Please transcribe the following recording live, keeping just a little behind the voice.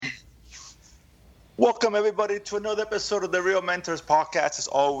Welcome, everybody, to another episode of the Real Mentors Podcast. As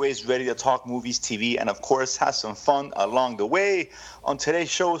always, ready to talk movies, TV, and, of course, have some fun along the way. On today's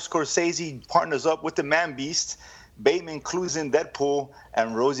show, Scorcesi partners up with the Man Beast, Bateman clues in Deadpool,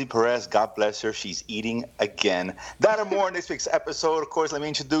 and Rosie Perez, God bless her, she's eating again. That and more in this week's episode. Of course, let me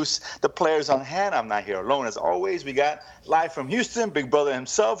introduce the players on hand. I'm not here alone, as always. We got live from Houston, Big Brother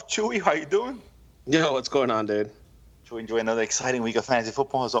himself, Chewy. How you doing? Yo, what's going on, dude? Should we enjoy another exciting week of fantasy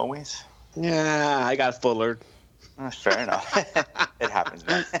football, as always? Yeah, I got fullered. Fair enough. It happens,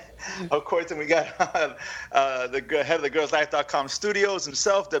 man. Of course, and we got the head of the GirlsLife.com studios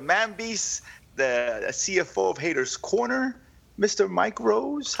himself, the Man Beast, the CFO of Haters Corner, Mr. Mike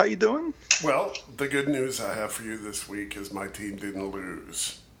Rose. How you doing? Well, the good news I have for you this week is my team didn't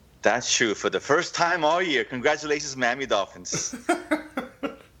lose. That's true. For the first time all year. Congratulations, Miami Dolphins.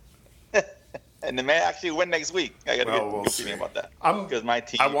 And they may actually win next week. I got to get a feeling about that. Because my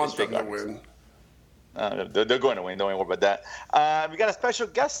team I want them to win. They're going to win. Don't worry about that. We got a special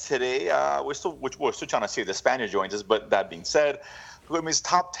guest today. We're still trying to see if the Spaniard joins us. But that being said, we're going to miss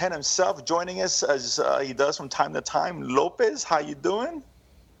Top 10 himself joining us as he does from time to time. Lopez, how you doing?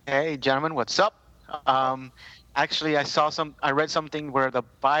 Hey, gentlemen, what's up? Actually, I read something where the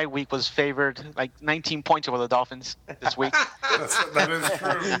bye week was favored like 19 points over the Dolphins this week. That is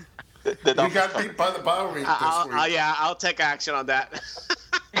true. You got beat by the bye week this week. Yeah, I'll take action on that.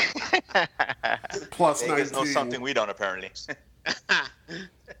 Plus Vegas 19. knows something we don't, apparently.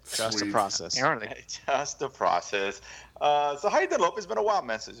 Just the process. Just the process. So how you doing, Lopez? It's been a while,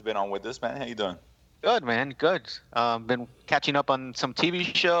 man, since you've been on with us, man. How you doing? Good, man. Good. Been catching up on some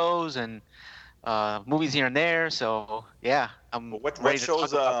TV shows and movies here and there. So yeah, What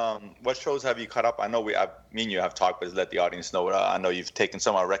shows have you caught up? I know me and you have talked, but let the audience know. I know you've taken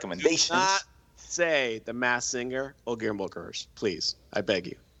some of our recommendations. Do not say The Masked Singer or Gilmore Girls, please. I beg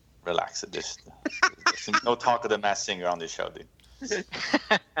you. Relax. There's no talk of The Masked Singer on this show, dude.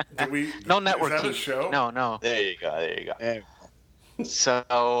 No network. Is that a show? No. There you go. So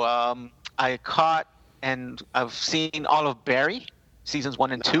I caught and I've seen all of Barry, seasons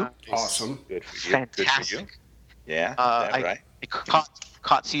 1 and 2. Awesome. Good for you. Fantastic. Good for you. Yeah, I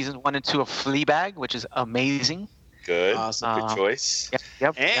caught season 1 and 2 of Fleabag, which is amazing. Good. Awesome. Good choice.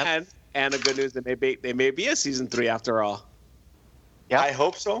 Yep. And the good news, there may be a season 3 after all. Yeah. I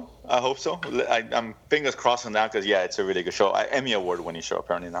hope so. I'm fingers crossed on that because, it's a really good show. Emmy Award-winning show,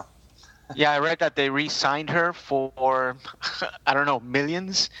 apparently, now. Yeah, I read that they re-signed her for, I don't know,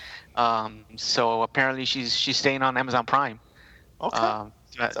 millions. So apparently she's staying on Amazon Prime. Okay.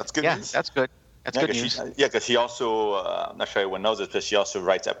 That's good news. That's good. That's good news. Because she also, I'm not sure everyone knows this, but she also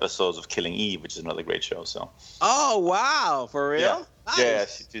writes episodes of Killing Eve, which is another great show. So. Oh, wow. For real? Yeah. Nice. Yeah,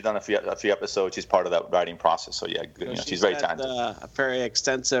 she's done a few episodes. She's part of that writing process. So, good. So she's very talented. A very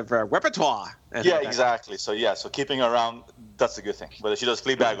extensive repertoire. Yeah, exactly. So, so keeping her around, that's a good thing. Whether she does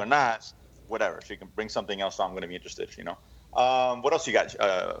Fleabag or not, whatever. If she can bring something else, I'm going to be interested, What else you got,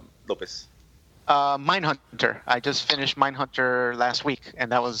 Lopez? Mindhunter. I just finished Mindhunter last week,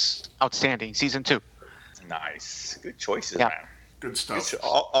 and that was outstanding. Season 2. Nice. Good choices, Yeah. man. Good stuff.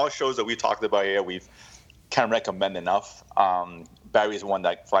 All shows that we talked about here, we can't recommend enough. Barry's one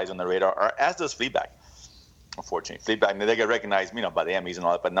that flies on the radar, as does Fleabag. Unfortunately, Fleabag, they get recognized, by the Emmys and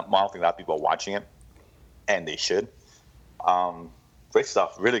all that, but I don't think a lot of people are watching it, and they should. Great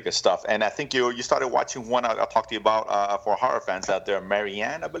stuff, really good stuff. And I think you started watching one I'll talk to you about for horror fans out there,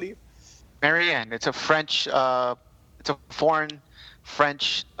 Marianne, I believe. Marianne. It's a foreign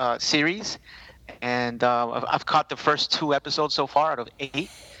French series, and I've caught the first 2 episodes so far out of 8.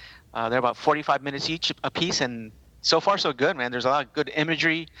 They're about 45 minutes each a piece, and so far so good, man. There's a lot of good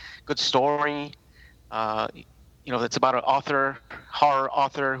imagery, good story. It's about an horror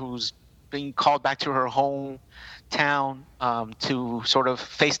author who's being called back to her hometown to sort of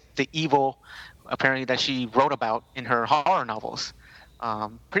face the evil, apparently, that she wrote about in her horror novels.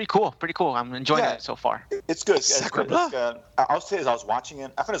 Pretty cool. I'm enjoying it so far. It's good. I'll say as I was watching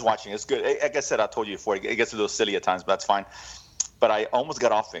it, I finished watching it. It's good. Like I said, I told you before, it gets a little silly at times, but that's fine. But I almost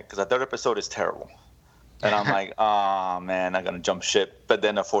got off it because the 3rd episode is terrible. And I'm like, oh, man, I'm going to jump ship. But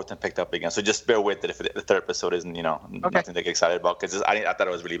then the 4th one picked up again. So just bear with it if the 3rd episode isn't, nothing to get excited about because I thought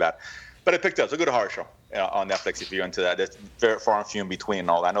it was really bad. But it picked up. It's a good horror show on Netflix if you're into that. There's very far and few in between and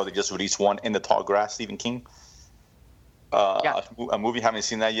all. I know they just released one, In the Tall Grass, Stephen King. A movie, haven't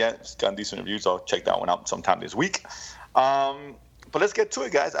seen that yet. It's got decent reviews. I'll check that one out sometime this week. But let's get to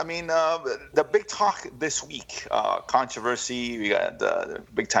it, guys. The big talk this week, controversy. We got the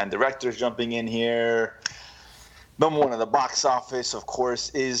big-time directors jumping in here. Number 1 at the box office, of course,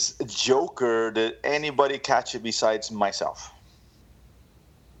 is Joker. Did anybody catch it besides myself?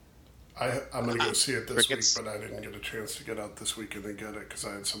 I'm going to go see it this Crickets. week, but I didn't get a chance to get out this weekend and get it because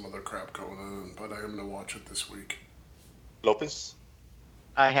I had some other crap going on. But I am going to watch it this week. Lopez?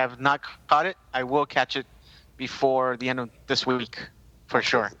 I have not caught it. I will catch it before the end of this week, for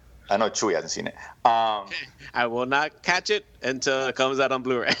sure. I know Chewy hasn't seen it. I will not catch it until it comes out on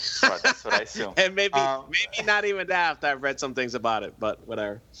Blu-ray. Right, that's what I assume. And maybe not even that after I've read some things about it, but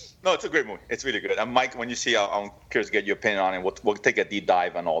whatever. No, it's a great movie. It's really good. And Mike, when you see, I'm curious to get your opinion on it. We'll take a deep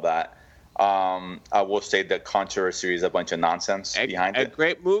dive on all that. I will say that controversy is a bunch of nonsense behind it. A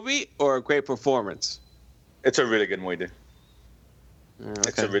great movie or a great performance? It's a really good movie, dude. Okay.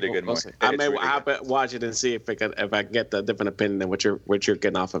 It's a really good movie. I may watch it and see if I can get the different opinion than what you're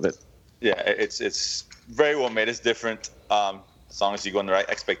getting off of it. Yeah, it's very well made. It's different. As long as you go in the right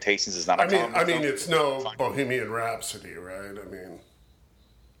expectations, it's not. I mean, it's no Bohemian Rhapsody, right? I mean,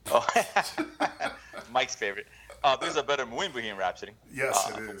 Mike's favorite. There's a better movie, Bohemian Rhapsody.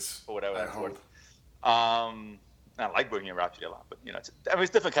 Yes, it is. For whatever I that's hope. worth. I like Bohemian Rhapsody a lot, but it's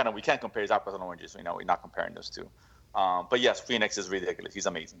different kind of. We can't compare apples and oranges. We're not comparing those two. But yes, Phoenix is ridiculous. He's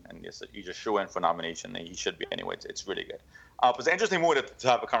amazing, and yes, you just show in for nomination, and he should be anyway. It's really good. But it's an interesting movie to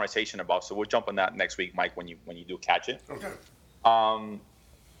have a conversation about. So we'll jump on that next week, Mike, when you do catch it. Okay.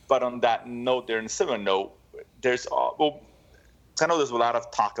 But on that note, there in a similar note, there's I know there's a lot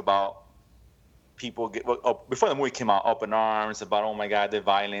of talk about people before the movie came out, up in arms about, oh my God, the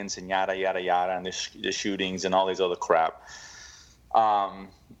violence and yada yada yada, and the shootings and all these other crap.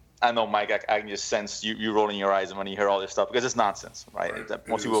 I know, Mike, I can just sense you rolling your eyes when you hear all this stuff because it's nonsense, right?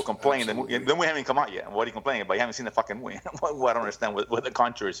 Most people complain. The movie haven't come out yet. What are you complaining about? You haven't seen the fucking movie. Well, I don't understand what the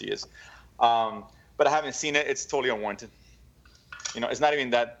controversy is. But I haven't seen it. It's totally unwarranted. It's not even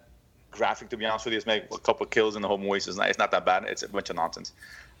that graphic, to be honest with you. It's maybe a couple of kills in the whole movie. So it's not that bad. It's a bunch of nonsense.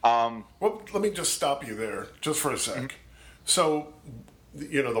 Well, let me just stop you there just for a sec. Mm-hmm. So,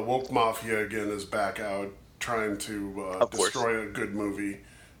 the woke mafia, again, is back out trying to destroy a good movie.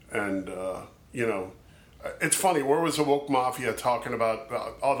 And, it's funny. Where was the woke mafia talking about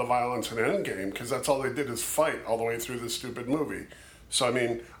all the violence in Endgame? Because that's all they did is fight all the way through this stupid movie. So, I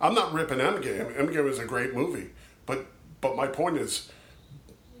mean, I'm not ripping Endgame. Endgame is a great movie. But my point is,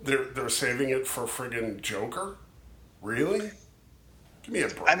 they're saving it for friggin' Joker? Really? Give me a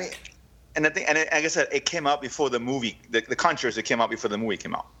break. I mean, and like I said, it came out before the movie. The controversy came out before the movie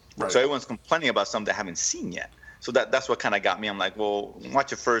came out. Right. So everyone's complaining about something they haven't seen yet. So that's what kind of got me. I'm like, well,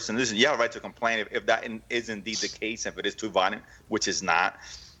 watch it first. And listen, you have a right to complain if that is indeed the case, if it is too violent, which is not.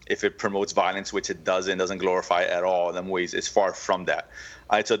 If it promotes violence, which it doesn't glorify it at all, then it's far from that.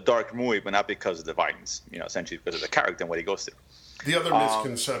 It's a dark movie, but not because of the violence, essentially because of the character and what he goes through. The other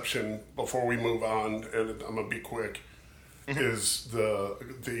misconception, before we move on, and I'm going to be quick, is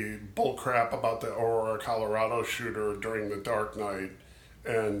the bull crap about the Aurora, Colorado shooter during the Dark Knight.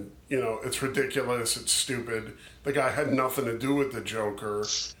 And, it's ridiculous. It's stupid. The guy had nothing to do with the Joker.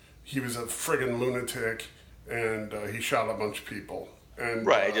 He was a friggin' lunatic, and he shot a bunch of people. And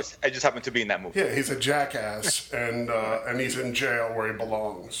right. I just happened to be in that movie. Yeah, he's a jackass, and he's in jail where he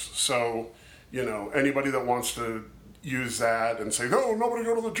belongs. So, anybody that wants to use that and say, no, nobody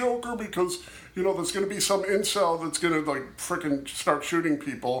go to the Joker because, there's going to be some incel that's going to, frickin' start shooting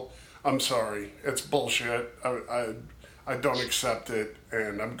people. I'm sorry. It's bullshit. I don't accept it,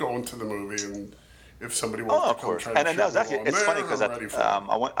 and I'm going to the movie, and if somebody wants to come try to shoot me, it's funny because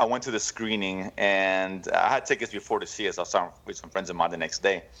I went to the screening, and I had tickets before to see it, so I saw with some friends of mine the next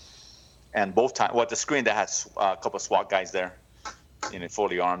day. And both times, at the screen, they had a couple of SWAT guys there,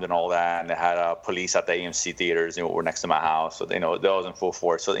 fully armed and all that, and they had police at the AMC theaters, were next to my house, so they was in full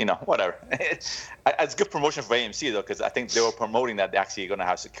force. So whatever. It's good promotion for AMC though, because I think they were promoting that they're actually going to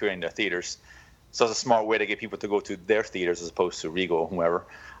have security in their theaters. So it's a smart way to get people to go to their theaters as opposed to Regal or whoever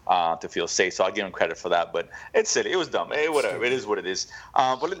to feel safe. So I'll give them credit for that. But it's silly. It was dumb. Whatever. It is what it is.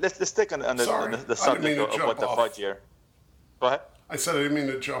 But let's stick on the subject of what the fudge here. Go ahead. I said I didn't mean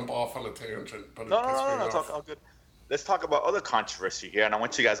to jump off on a tangent, but no, it's all good. Let's talk about other controversy here, and I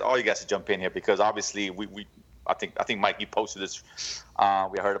want all you guys to jump in here because obviously I think Mike, you posted this.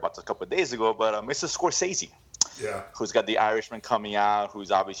 We heard about this a couple of days ago, but Mr. Scorcesi, who's got The Irishman coming out,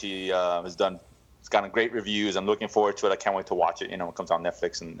 who's obviously has gotten great reviews. I'm looking forward to it. I can't wait to watch it. When it comes on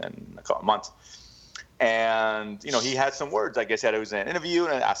Netflix in a couple of months. And he had some words. I guess it was an interview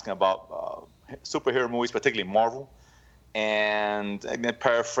and asking about superhero movies, particularly Marvel. And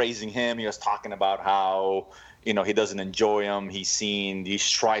paraphrasing him, he was talking about how he doesn't enjoy them. He's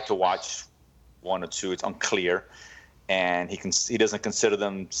tried to watch one or two. It's unclear, and he doesn't consider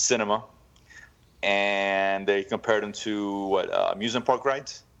them cinema. And they compared them to amusement park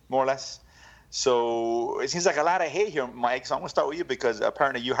rides, more or less. So it seems like a lot of hate here, Mike. So I'm going to start with you because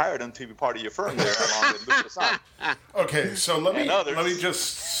apparently you hired him to be part of your firm there, along with Luke Hassan. Okay, so let me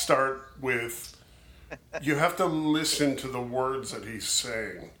just start with, you have to listen to the words that he's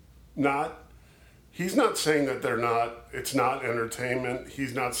saying. He's not saying that it's not entertainment.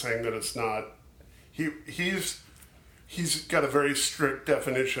 He's not saying that it's not. He's got a very strict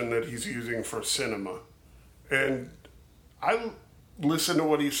definition that he's using for cinema. And I listened to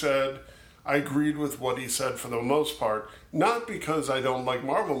what he said. I agreed with what he said for the most part. Not because I don't like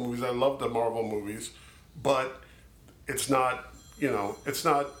Marvel movies. I love the Marvel movies. But it's not, it's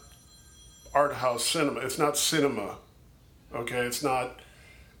not art house cinema. It's not cinema. Okay? It's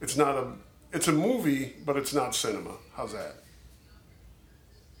a movie, but it's not cinema. How's that?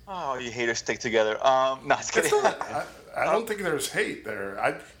 Oh, you haters stick together. No, it's kidding. I don't think there's hate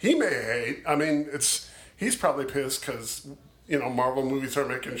there. He may hate. I mean, he's probably pissed because, Marvel movies are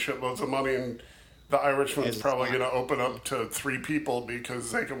making shitloads of money, and The Irishman's probably going to open up to 3 people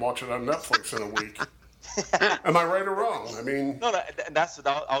because they can watch it on Netflix in a week. Am I right or wrong? I mean, no, that's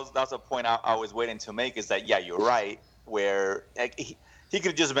a point I was waiting to make. Is that you're right. Where he could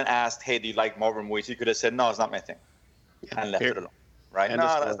have just been asked, "Hey, do you like Marvel movies?" He could have said, "No, it's not my thing," and left it alone. Right? No,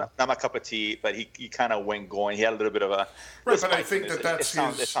 that's not my cup of tea. But he kind of went going. He had a little bit of a right. But I think it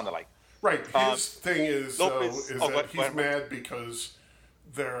sounded like. Right. His thing is that he's mad because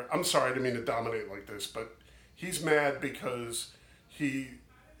I'm sorry, I didn't mean to dominate like this, but he's mad because the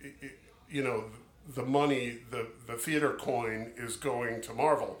money, the theater coin is going to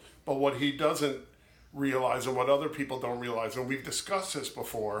Marvel. But what he doesn't realize, and what other people don't realize, and we've discussed this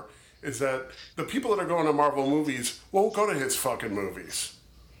before, is that the people that are going to Marvel movies won't go to his fucking movies.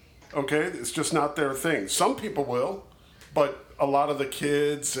 Okay? It's just not their thing. Some people will, but a lot of the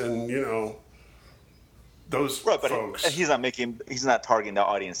kids and, those folks. But he's not targeting the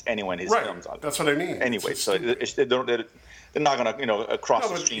audience anyway in his films. That's what I mean. Anyway, so they're not going to cross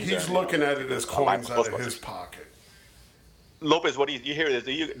the streams. He's looking at it as coins out of his pocket. Lopez, what do you hear this?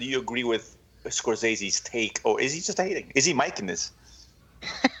 Do you agree with Scorsese's take, or is he just hating? Is he miking this?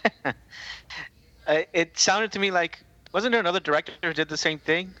 It sounded to me like, wasn't there another director who did the same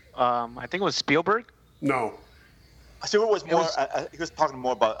thing? I think it was Spielberg. No. Spielberg was more. He was talking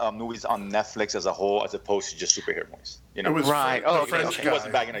more about movies on Netflix as a whole, as opposed to just superhero movies. It was right. French guy. He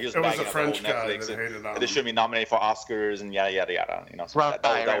wasn't bagging. He was bagging a French guy Netflix. That hated on they should be nominated for Oscars and yada yada yada. So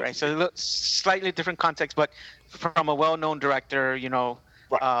right. So slightly different context, but from a well-known director,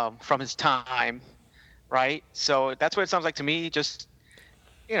 from his time, right? So that's what it sounds like to me. Just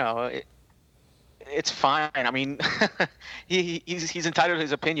it's fine. I mean, he's entitled to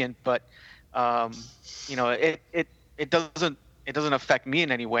his opinion, but it doesn't affect me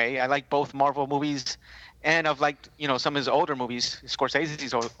in any way. I like both Marvel movies, and I've liked some of his older movies,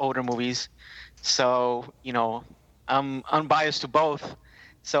 Scorsese's older movies. So I'm unbiased to both.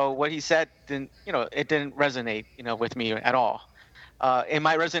 So what he said didn't resonate with me at all. It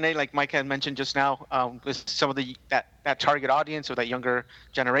might resonate, like Mike had mentioned just now, with some of that target audience or that younger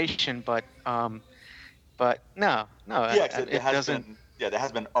generation, but no. Yeah, it doesn't. There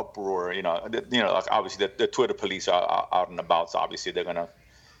has been uproar. Like obviously the Twitter police are out and about, so obviously they're gonna,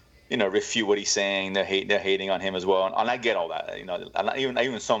 refute what he's saying. They're hating on him as well, and I get all that.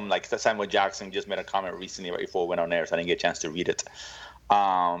 Even some like Samuel Jackson just made a comment recently right before it went on air, so I didn't get a chance to read it.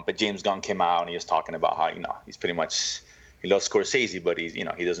 But James Gunn came out and he was talking about how he's pretty much. He loves Scorsese, but he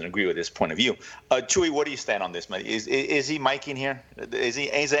doesn't agree with his point of view. Chewy, what do you stand on this, man? Is he miking here? Is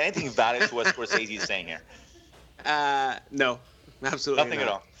there anything valid to what Scorsese is saying here? No, absolutely nothing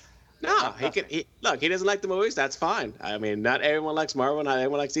not. at all. No, he doesn't like the movies. That's fine. I mean, not everyone likes Marvel. Not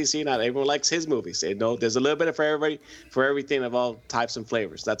everyone likes DC. Not everyone likes his movies. There's a little bit for everybody, for everything of all types and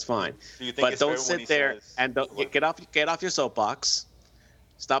flavors. That's fine. But don't sit there and get off your soapbox.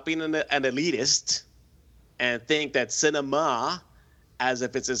 Stop being an elitist. And think that cinema, as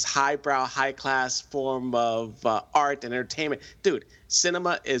if it's this highbrow, high-class form of art and entertainment. Dude,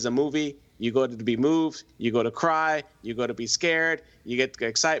 cinema is a movie. You go to be moved. You go to cry. You go to be scared. You get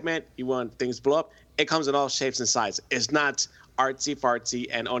excitement. You want things to blow up. It comes in all shapes and sizes. It's not artsy-fartsy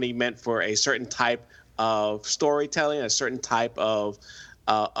and only meant for a certain type of storytelling, a certain type of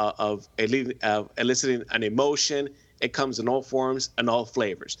eliciting an emotion. It comes in all forms and all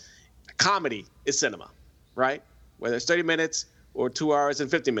flavors. Comedy is cinema. Right? Whether it's 30 minutes or 2 hours and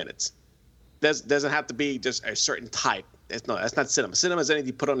 50 minutes. Doesn't have to be just a certain type. That's not cinema. Cinema is anything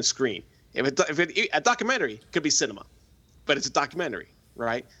you put on the screen. A documentary could be cinema, but it's a documentary,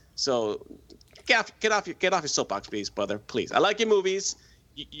 right? So get off your soapbox, please, brother. Please. I like your movies.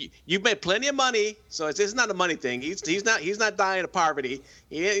 you made plenty of money, so it's not a money thing. He's not dying of poverty.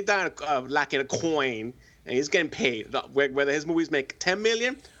 He ain't dying of lacking a coin, and he's getting paid. Whether his movies make 10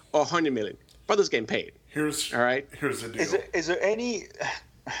 million or 100 million, brother's getting paid. Here's the deal. Is there any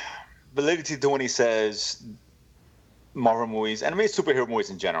validity to when he says Marvel movies, and I mean superhero movies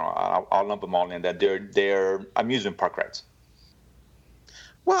in general? I'll lump them all in that they're amusement park rides.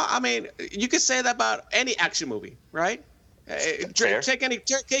 Well, I mean, you could say that about any action movie, right? Take any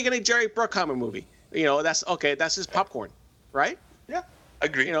Jerry Bruckheimer movie. You know, that's okay. That's his popcorn, right? Yeah,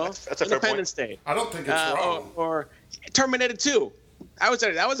 agree. You know, that's a fair point. Independence Day. I don't think it's wrong. Or Terminator 2. I would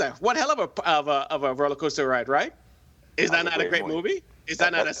say that was one hell of a roller coaster ride, right? Is that not a great movie? Is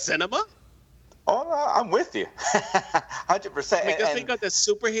that not a cinema? Oh, I'm with you, 100%. Because think of the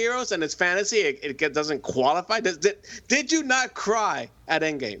superheroes and it's fantasy. It doesn't qualify. Did you not cry at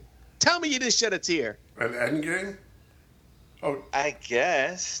Endgame? Tell me you didn't shed a tear. At Endgame? Oh, I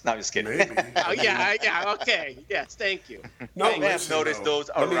guess. No, I'm just kidding. Maybe. Oh, yeah, okay. Yes, thank you. No, I may have noticed those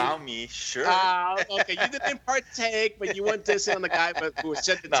around me, sure. Okay, you didn't partake, but you weren't dissing on the guy who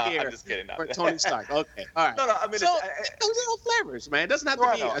shed the tear. I'm just kidding. For Tony Stark. Okay, all right. No, I mean, so those are all flavors, man. It doesn't have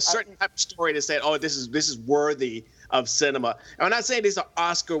to be a certain type of story to say, oh, this is worthy of cinema. And I'm not saying these are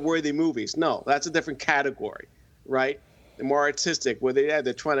Oscar-worthy movies. No, that's a different category, right? They're more artistic, where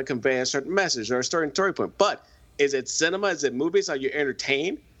they're trying to convey a certain message or a certain story point. But is it cinema? Is it movies? Are you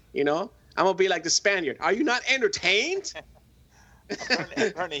entertained? You know, I'm gonna be like the Spaniard. Are you not entertained?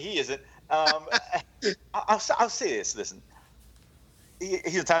 Apparently, he isn't. I'll say this. Listen,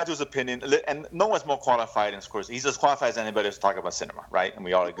 he's entitled to his opinion, and no one's more qualified than Scorsese. He's as qualified as anybody to talk about cinema, right? And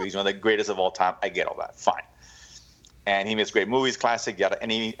we all agree he's one of the greatest of all time. I get all that, fine. And he makes great movies, classic, yada,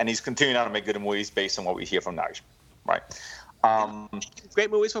 and he's continuing on to make good movies based on what we hear from the Irishman, right?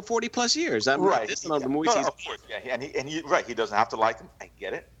 Great movies for 40 plus years. I'm right. The movies of course, yeah. And he right. He doesn't have to like them. I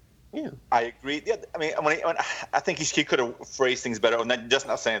get it. Yeah. I agree. Yeah. I mean, I think he could have phrased things better, or just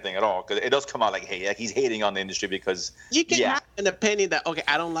not say anything at all, because it does come out like, hey, like he's hating on the industry because you can have an opinion that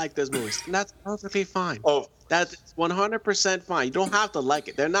I don't like those movies. And that's perfectly fine. Oh, that's 100% fine. You don't have to like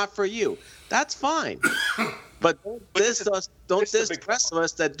it. They're not for you. That's fine. But this the rest of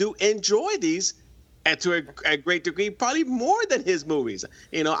us that do enjoy these. And to a great degree, probably more than his movies.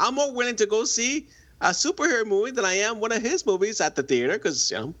 You know, I'm more willing to go see a superhero movie than I am one of his movies at the theater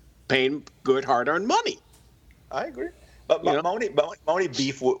because I'm paying good, hard-earned money. I agree. But my only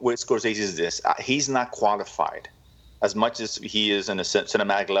beef with Scorsese is this. He's not qualified. As much as he is in a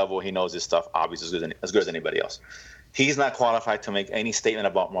cinematic level, he knows his stuff, obviously, as good as anybody else. He's not qualified to make any statement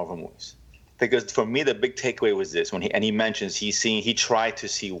about Marvel movies. Because for me, the big takeaway was this. He mentions he tried to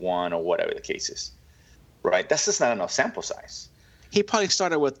see one or whatever the case is. Right, that's just not enough sample size. He probably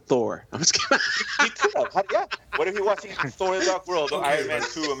started with Thor. I'm just kidding. He could have. Yeah. What if he watching Thor: The Dark World or Iron Man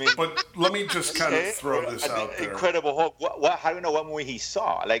 2? I mean, but let me just kind of throw this out there. Incredible Hulk. How do you know what movie he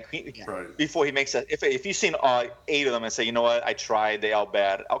saw? Like before he makes that. If you've seen 8 of them and say, you know what, I tried, they all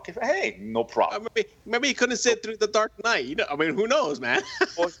bad. Okay, hey, no problem. Maybe he couldn't sit through The Dark Knight. You know, I mean, who knows, man?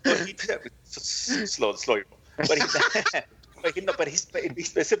 But he slow. But he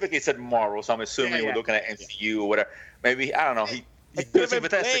specifically said Marvel, so I'm assuming we're looking at MCU or whatever. Maybe, I don't know. He could have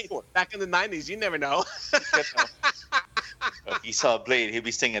Fantastic Four. Back in the 90s, you never know. If he saw Blade, he'd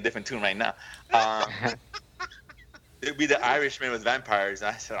be singing a different tune right now. It'd be the Irishman with vampires.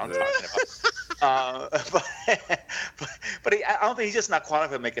 That's what I'm talking about. But I don't think he's just not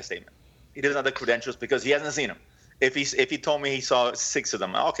qualified to make a statement. He doesn't have the credentials because he hasn't seen them. If he told me he saw 6 of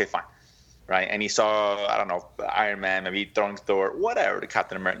them, okay, fine. Right, and he saw, I don't know, Iron Man, maybe throwing Thor, whatever, the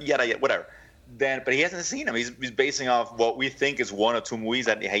Captain America, yada, whatever. But he hasn't seen them. He's basing off what we think is 1 or 2 movies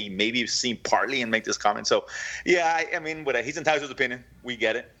that he maybe seen partly and make this comment. So, yeah, I mean, he's entitled to his opinion. We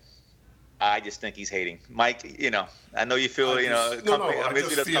get it. I just think he's hating. Mike, you know, I know you feel, I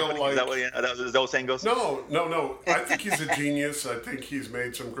just feel like... Is that what saying goes? No. I think he's a genius. I think he's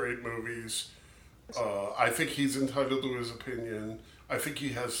made some great movies. I think he's entitled to his opinion. I think he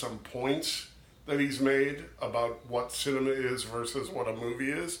has some points that he's made about what cinema is versus what a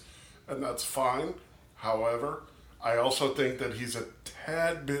movie is, and that's fine. However, I also think that he's a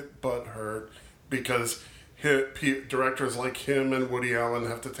tad bit butthurt because directors like him and Woody Allen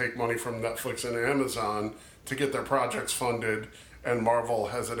have to take money from Netflix and Amazon to get their projects funded, and Marvel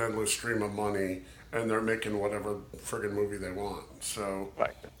has an endless stream of money, and they're making whatever friggin' movie they want. So,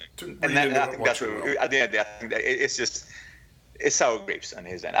 right. I think that's what at the end. I think it's just. It's sour grapes on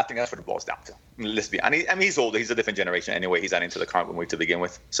his end. I think that's what it boils down to. Let's be honest. I mean, he's older. He's a different generation anyway. He's not into the comic book movie to begin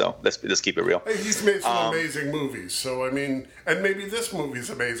with. So let's keep it real. Hey, he's made some amazing movies. So, I mean, and maybe this movie's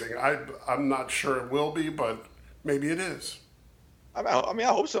amazing. I'm not sure it will be, but maybe it is. I mean,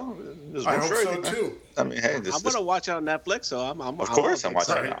 I hope so. I hope so too. I mean, hey, I'm gonna watch it on Netflix, so I'm. Of course, I'm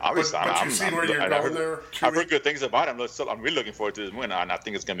watching it. Obviously, but you see where you're going there. I've heard good things about it. I'm really looking forward to this movie, and I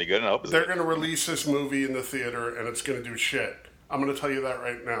think it's gonna be good. And I hope they're gonna release this movie in the theater, and it's gonna do shit. I'm gonna tell you that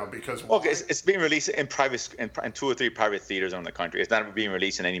right now because it's being released in 2 or 3 private theaters around the country. It's not being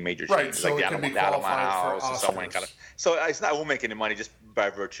released in any major chains, right? So like it can be qualified for Oscars. So it's not. Won't make any money just by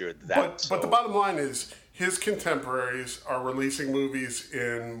virtue of that. But the bottom line is, his contemporaries are releasing movies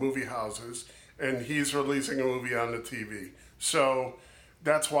in movie houses, and he's releasing a movie on the TV. So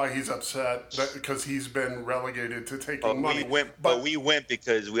that's why he's upset, because he's been relegated to taking money. We went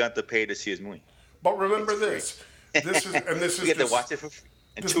because we have to pay to see his movie. But remember this. This is we get to watch it for free.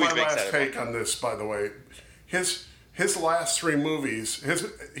 This is my last take on this, by the way. His last 3 movies,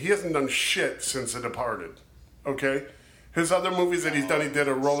 he hasn't done shit since The Departed. Okay? His other movies that he's done, he did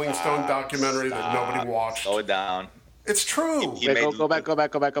a Rolling Stone documentary that nobody watched. Slow it down. It's true. Go back.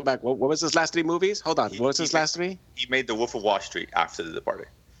 What was his last 3 movies? Hold on. What was his last 3? He made The Wolf of Wall Street after The Departed.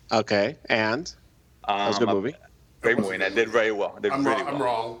 Okay, and that was a good movie. Great movie, and it did very well. I'm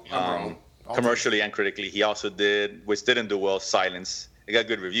wrong. Commercially and critically, he also did, which didn't do well, Silence. It got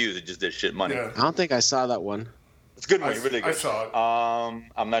good reviews. It just did shit money. Yeah. I don't think I saw that one. It's a good movie, really good. I saw it.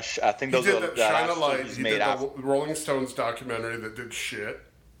 I'm not sure. I think those he are did Shine a Light. He did the Rolling Stones documentary that did shit.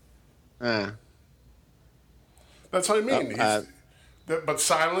 That's what I mean. But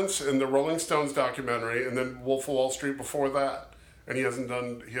Silence and the Rolling Stones documentary, and then Wolf of Wall Street before that, and he hasn't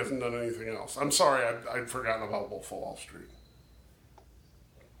done anything else. I'm sorry, I'd forgotten about Wolf of Wall Street.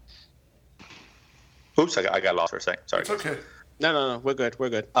 Oops, I got lost for a second. Sorry. It's okay. No, we're good.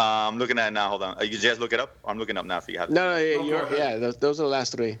 I'm looking at it now. Hold on. You just look it up? I'm looking up now if you have it. No, those are the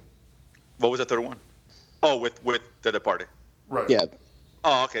last 3. What was the third one? Oh, with The Departed. Right. Yeah.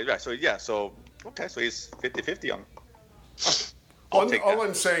 Oh, okay. Right. So he's 50-50 on. All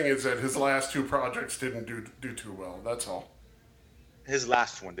I'm saying is that his last 2 projects didn't do too well. That's all. His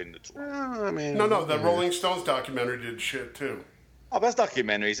last one didn't do too well. No. The Rolling Stones documentary did shit too. Oh, that's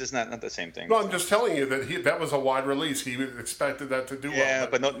documentaries. It's not the same thing. No, I'm just telling you that was a wide release. He expected that to do well. Yeah,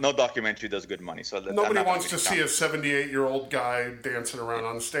 but no documentary does good money. So nobody wants to see a 78-year-old guy dancing around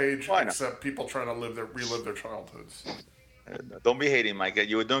on stage, except people trying to relive their childhoods. Don't be hating, Mike.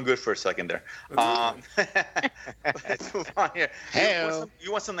 You were doing good for a second there. Let's move on here. Hey,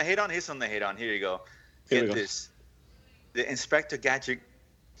 you want something to hate on? Here's something to hate on. Here you go. Get this. The Inspector Gadget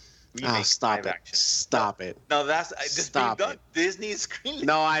remake. Stop it. No, that's just being done. Disney's screen.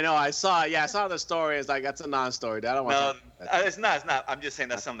 No, I know. I saw it. Yeah, I saw the story. It's like, that's a non-story. I don't want to. It's not. I'm just saying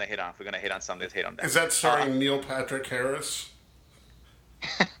that's something to hate on. If we're going to hate on something, let's hate on that. Is that starring Neil Patrick Harris?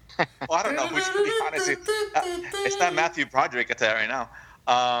 Well, I don't know. We should be honest. It's not Matthew Broderick, I tell you right now.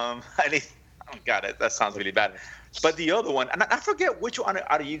 That sounds really bad. But the other one, and I forget which one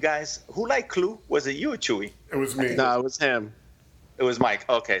out of you guys, who liked Clue? Was it you or Chewy? It was me. No, it was him. It was Mike.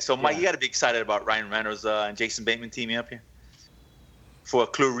 Okay, so Mike, you got to be excited about Ryan Reynolds and Jason Bateman teaming up here for a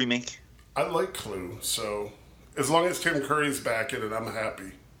Clue remake. I like Clue, so as long as Tim Curry's back in it, I'm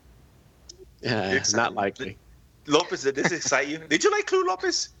happy. Yeah, it's not likely. Lopez, did this excite you? Did you like Clue,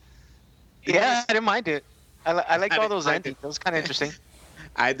 Lopez? Yeah, I didn't mind it. I liked all those endings. It was kind of interesting.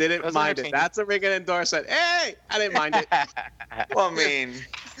 I didn't mind it. That's a Reagan endorsement. Hey, I didn't mind it. Well, I mean,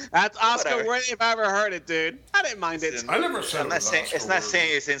 that's Oscar worthy if I ever heard it, dude. I didn't mind it. I never said it's not saying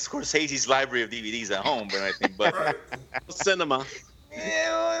it's in Scorsese's library of DVDs at home, but I think, but cinema.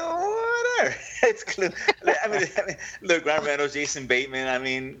 Yeah, whatever. It's Clue. I mean, look, Ryan Reynolds, Jason Bateman. I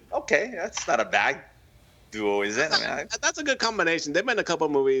mean, okay, that's not a bad duo, is it? That's a good combination. They've been in a couple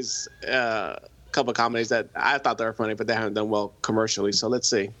movies. Couple comedies that I thought they were funny, but they haven't done well commercially. So let's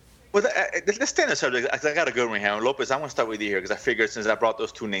see. Well, let's stay on the subject. I got a good one here. Lopez, I want to start with you here because I figured since I brought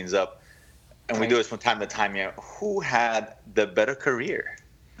those 2 names up, and we do this from time to time here, who had the better career?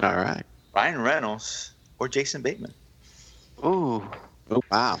 All right. Ryan Reynolds or Jason Bateman? Ooh. Oh,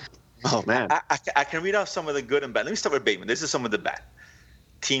 wow. Oh, man. I can read off some of the good and bad. Let me start with Bateman. This is some of the bad.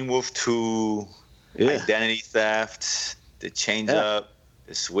 Teen Wolf 2, Identity Theft, The Change Up,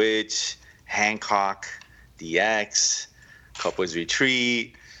 The Switch, Hancock, The X, Couples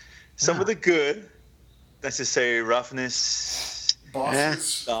Retreat, some of the good, Necessary Roughness,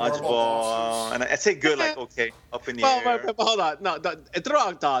 Bosses, Dodgeball, and I'd say good, like okay, up in the air. But hold on, no, throw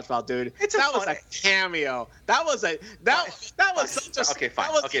out Dodgeball, dude. That was a cameo. That was such a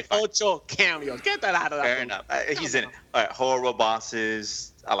cultural cameo. Get that out of that. Fair enough. He's in it. All right, Horror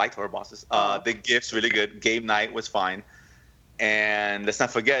Bosses. I liked Horror Bosses. The Gifts, really good. Game Night was fine. And let's not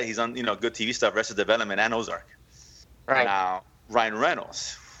forget, he's on good TV stuff, Arrested Development and Ozark. Right. Now, Ryan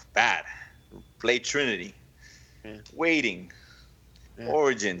Reynolds, bad. Blade Trinity, Waiting,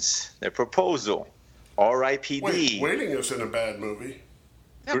 Origins, their proposal, R.I.P.D. Waiting isn't a bad movie.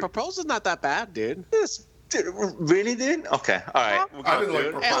 Yeah, Proposal's not that bad, dude. Dude, really, dude? Okay, all right. I didn't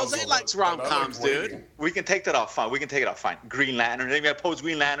like Proposal. Hey, Jose likes rom-coms, dude. We can take that off. Fine. We can take it off. Fine. Green Lantern. Maybe I post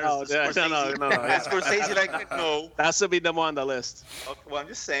Green Lantern. No. Scorsese like no. That should be number one on the list. Okay, well, I'm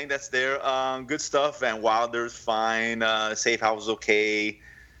just saying that's their good stuff. And Wilder's fine. Safe House is okay.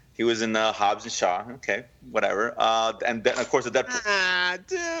 He was in Hobbs and Shaw. Okay, whatever. And then of course the Deadpool. Ah,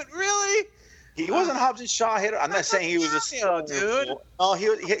 dude, really? He wasn't Hobbs and Shaw hitter. I'm not saying he was a dude. Oh, he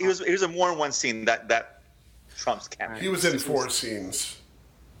was a more in one scene that Trump's cameo. He was in 4 scenes.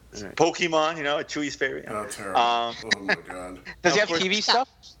 Pokemon, Chewie's favorite. Oh, terrible. Oh my God. Does he have TV stuff?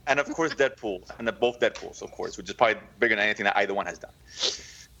 And of course Deadpool, and both Deadpools, of course, which is probably bigger than anything that either one has done.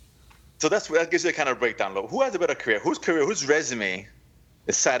 So that gives you a kind of breakdown. Who has a better career? Whose resume,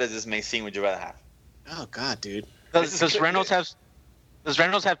 as sad as this may seem, would you rather have? Oh God, dude. Does Reynolds have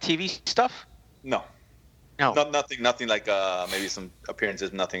TV stuff? No. Nothing like maybe some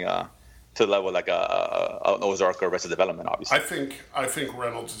appearances. Nothing to the level like an Ozark or Arrested Development, obviously. I think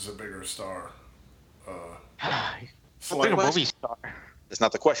Reynolds is a bigger star. A bigger movie star. That's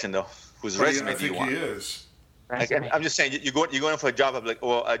not the question, though. Whose resume do you want? I think he is. I'm just saying, you're going in for a job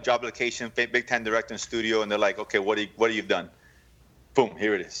a job application, big time director in studio, and they're like, okay, what have you done? Boom,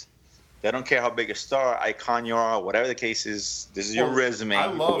 here it is. They don't care how big a star, icon you are, whatever the case is. This is your resume. I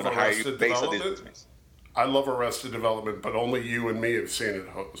love Arrested Development. I love Arrested Development, but only you and me have seen it,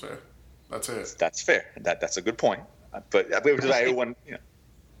 Jose. That's it. That's fair. That's a good point. But everyone,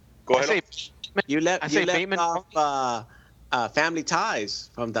 go ahead. You left off Family Ties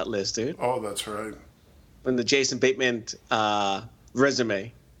from that list, dude. Oh, that's right. From the Jason Bateman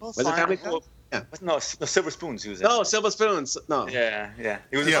resume. Well, was it Family Ties? Yeah. No, Silver Spoons. He was in. No, Silver Spoons. No. Yeah.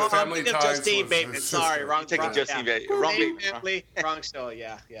 He was Family Ties. Justine Bateman. Sorry, wrong. Justine Bateman. Wrong Bateman. Wrong show.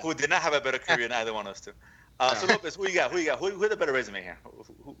 Yeah. Who did not have a better career than either one of us two. So Lopez, who you got? Who had a better resume here?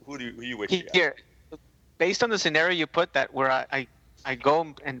 Who do you wish you got? Here, based on the scenario you put, that where I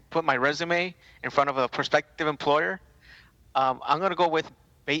go and put my resume in front of a prospective employer, I'm going to go with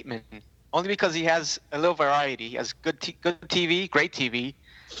Bateman, only because he has a little variety. He has good TV, great TV,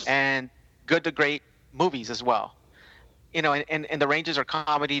 and good to great movies as well. And the ranges are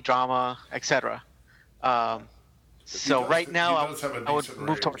comedy, drama, etc. So right now, I would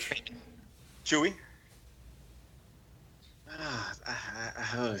move towards Bateman. Chewie?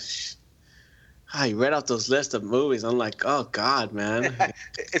 You read off those lists of movies. I'm like, oh God, man.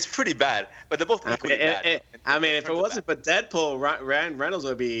 It's pretty bad, but they're both equally bad. If it wasn't for Deadpool, Ryan Reynolds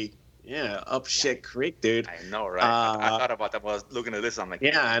would be up shit creek, dude. I know, right? I thought about that when I was looking at this. I'm like,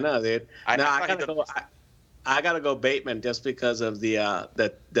 yeah, I know, dude. I gotta go Bateman just because of the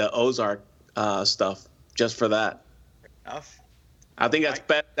Ozark stuff, just for that. Enough. I think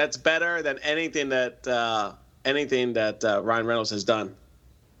that's better than anything that Ryan Reynolds has done.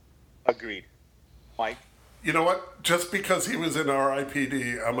 Agreed. Mike? You know what? Just because he was in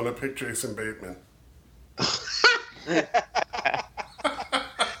R.I.P.D., I'm going to pick Jason Bateman.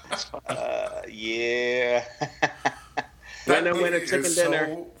 Yeah. That movie is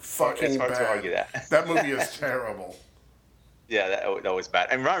so fucking bad. To argue that. That movie is terrible. Yeah, that was bad.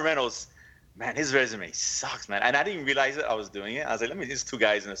 And Ryan Reynolds, man, his resume sucks, man. And I didn't realize that I was doing it. I was like, these two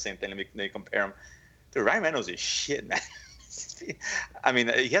guys in the same thing. Let me compare them. Dude, Ryan Reynolds is shit, man. I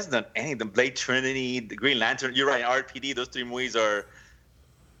mean, he hasn't done anything. The Blade Trinity, the Green Lantern. You're right. RPD. Those 3 movies are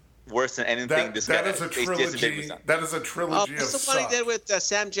worse than anything. That is a trilogy. That is a trilogy of that's the one he did with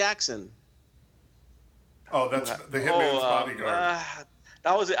Sam Jackson. Oh, that's the Hitman's Bodyguard.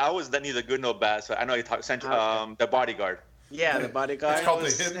 That was it. I was neither good nor bad. So I know you talked the Bodyguard. Yeah, the Bodyguard. It's called the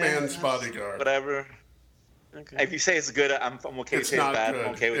Hitman's Bodyguard. Whatever. Okay. If you say it's good, I'm okay with saying it's bad. Good.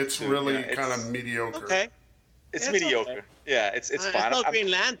 I'm okay with it's really kind of mediocre. Okay. It's mediocre. Okay. Yeah, it's fine. It's no Green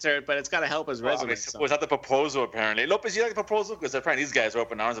Lantern, but it's got to help his resume. Was that the proposal, apparently? Lopez, you like the proposal? Because apparently these guys are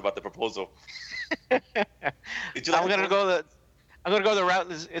open arms about the proposal. I'm gonna go the route.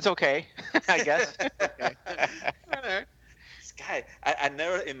 It's okay, I guess. Okay. This guy, I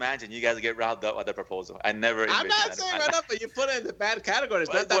never imagined you guys get riled up at the proposal. I never. I'm not saying riled up, but you put it in the bad category.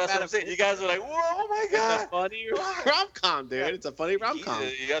 It's not that bad. I'm saying. You guys are like, whoa, oh my God. It's a funny rom-com, dude. It's a funny rom-com.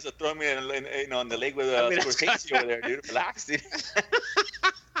 You guys are throwing me in the lake with Scorcesi over there, dude. Relax, dude.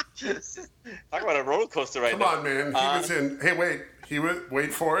 Talk about a roller coaster right now. Come on, man. He was in. Hey,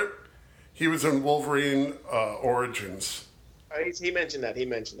 wait for it. He was in Wolverine Origins. He mentioned that. He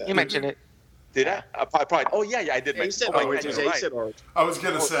mentioned it. Did I? Probably. Oh yeah, I did mention. He said Origins. Right. He said Origins. I was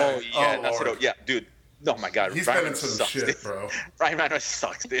gonna say. Yeah, dude. Oh my God, he's Ryan been in some sucks, shit, dude. bro. Ryan Reynolds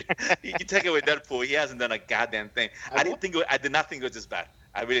sucks, dude. You take away Deadpool, he hasn't done a goddamn thing. I did not think it was this bad.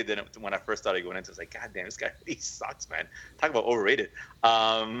 I really didn't when I first started going into it. I was like, God damn, this guy really sucks, man. Talk about overrated.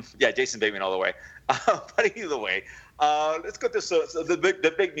 Yeah, Jason Bateman all the way. But either way, let's go to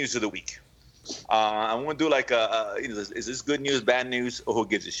the big news of the week. I'm gonna do like is this good news, bad news, or who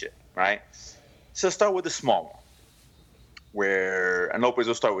gives a shit, right? So start with the small one, and Lopez,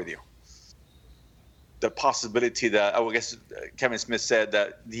 we'll start with you. The possibility that I guess Kevin Smith said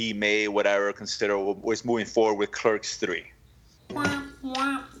that he may consider was moving forward with Clerks 3.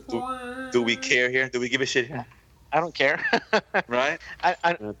 Do we care here? Do we give a shit here? I don't care. Right?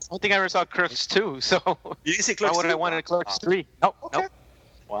 I don't think I ever saw Clerks 2, so you didn't see Clerks 2? Why would I want Clerks 3? Nope. Okay. Nope.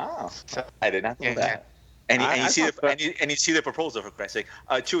 Wow. I did not know that. And you see the proposal, for Christ's sake.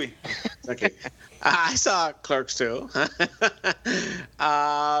 Chewy. Okay. I saw Clerks 2.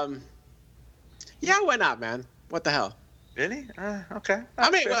 Yeah, why not, man? What the hell? Really? Okay.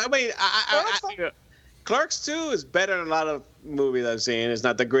 Clerks 2 is better than a lot of movies I've seen. It's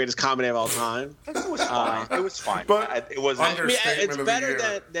not the greatest comedy of all time. It was fine. It was fine. But it wasn't. It's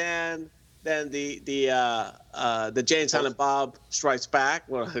better than the Jay and Silent Bob Strikes Back.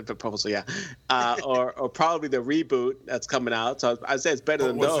 Well, the proposal, yeah. Or probably the reboot that's coming out. So I'd say it's better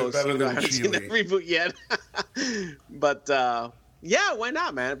than those. Better than I haven't seen the reboot yet. But yeah, why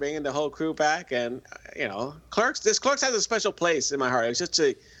not, man? Bringing the whole crew back, and Clerks has a special place in my heart. It's just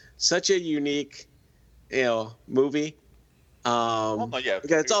such a unique, movie. Because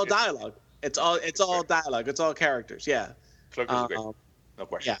it's all dialogue. It's all dialogue. It's all characters. Yeah. Clerks is great. No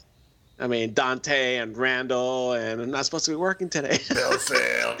question. Yeah. I mean, Dante and Randall, and I'm not supposed to be working today. Star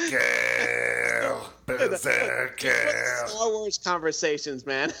Wars conversations,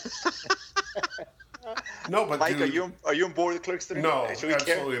 man. No, but Mike, dude, are you on board with Clerks 3? No,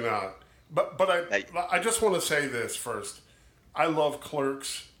 absolutely not. But I just want to say this first. I love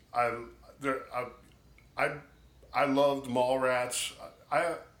Clerks. I loved Mallrats.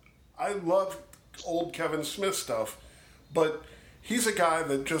 I love old Kevin Smith stuff, but he's a guy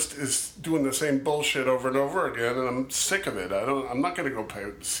that just is doing the same bullshit over and over again, and I'm sick of it. I'm not going to go pay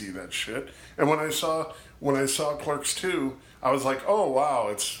to see that shit. And when I saw Clerks 2, I was like, oh wow,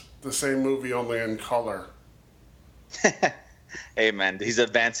 it's the same movie only in color. Hey man, he's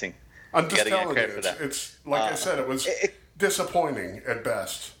advancing. I'm just telling you, it's like I said, it was disappointing at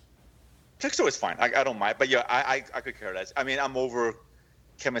best. Clerks 2 was fine. I don't mind, but yeah, I could care less. I mean, I'm over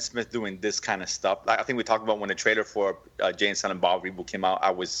Kevin Smith doing this kind of stuff. I think we talked about when the trailer for Jay and Silent Bob reboot came out.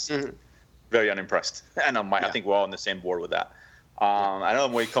 I was very unimpressed, and I think we're all on the same board with that. I know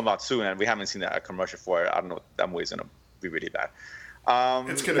the movie come out soon, and we haven't seen a commercial for it. I don't know if that movie's gonna be really bad.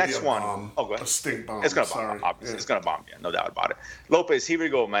 It's gonna be a bomb. Oh, go ahead. A stink bomb. It's gonna bomb. Obviously, it's gonna bomb. Yeah, no doubt about it. Lopez, here we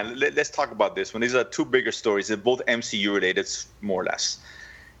go, man. Let's talk about this one. These are two bigger stories. They're both MCU related, more or less.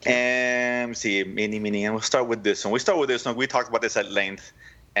 And we'll start with this one. We talked about this at length.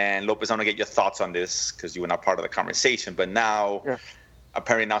 And Lopez, I want to get your thoughts on this because you were not part of the conversation. But now,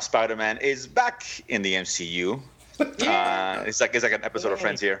 apparently Spider-Man is back in the MCU. It's like an episode of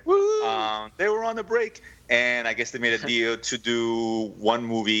Friends here. They were on the break, and I guess they made a deal to do one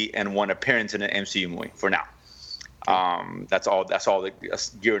movie and one appearance in an MCU movie for now. That's all they're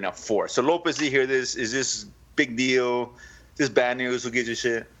gearing up for. So Lopez, you hear this? Is this big deal? Is this bad news? Who gives a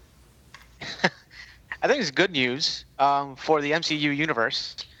shit? I think it's good news for the MCU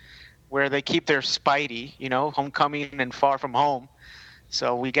universe, where they keep their Spidey, Homecoming and Far From Home.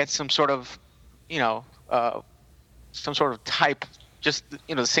 So we get some sort of, type, just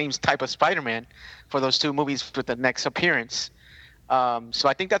the same type of Spider-Man for those two movies with the next appearance. So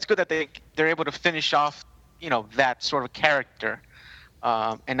I think that's good that they're able to finish off, that sort of character,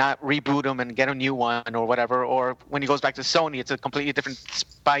 and not reboot him and get a new one or whatever. Or when he goes back to Sony, it's a completely different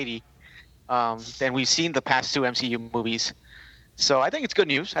Spidey than we've seen the past two MCU movies. So I think it's good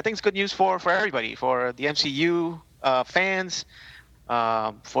news. I think it's good news for everybody, for the MCU fans,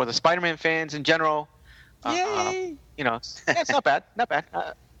 for the Spider-Man fans in general. Yay! It's not bad. Not bad.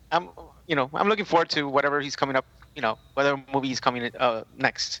 I'm looking forward to whatever he's coming up. Whatever movie he's coming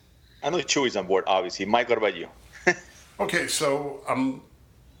next. I know Chewy's on board, obviously. Mike, what about you? Okay, so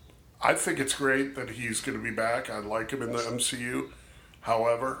I think it's great that he's going to be back. I like him in the MCU.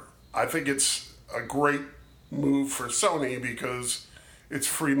 However, I think it's a great move for Sony because it's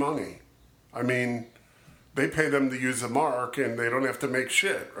free money. I mean, they pay them to use the mark, and they don't have to make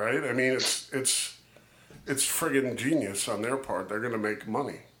shit, right? I mean, it's friggin' genius on their part. They're going to make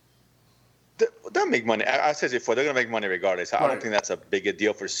money. They'll make money. I said it before. They're going to make money regardless. I don't think that's a big a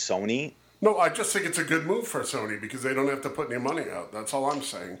deal for Sony. No, I just think it's a good move for Sony because they don't have to put any money out. That's all I'm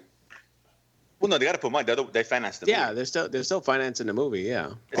saying. Well, no, they got to put money. They financed the movie. Yeah, they're still financing the movie.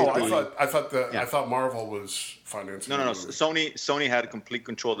 Yeah. I thought Marvel was financing. No. Sony had complete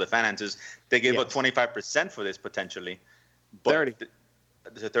control of the finances. They gave up 25% for this potentially. But 30.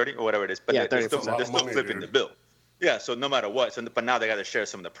 Is it 30 or whatever it is? But they're still flipping the bill. Yeah, so no matter what, but now they got to share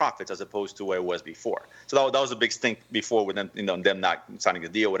some of the profits as opposed to where it was before. So that was a big stink before with them, them not signing the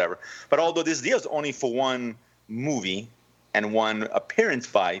deal, or whatever. But although this deal is only for one movie and one appearance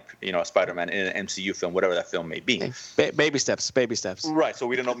by Spider-Man in an MCU film, whatever that film may be. Baby steps. Right. So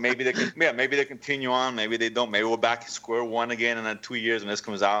we don't know. Maybe they continue on. Maybe they don't. Maybe we're back to square one again in 2 years when this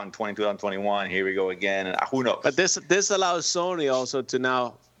comes out in 2021. Here we go again, and who knows? But this allows Sony also to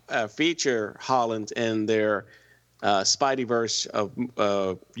now feature Holland in their Spideyverse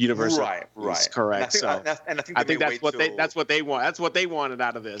of Universal. Right. Correct. I think that's what they want. That's what they wanted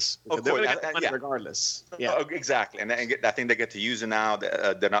out of this. Of course, regardless. Yeah, exactly. And I think they get to use it now.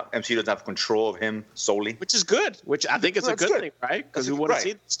 They're not MCU doesn't have control of him solely, which is good. Which I think is a good thing, right? Because we want to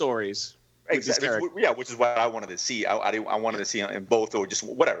see the stories. Exactly. Which is what I wanted to see. I wanted to see in both, or just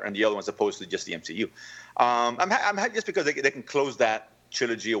whatever, and the other one's opposed to just the MCU. I'm happy just because they can close that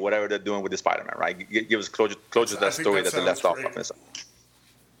trilogy or whatever they're doing with the Spider-Man, right? Give us closure to that story that they left off of.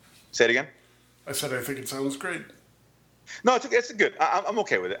 Say it again? I said I think it sounds great. No, it's good. I'm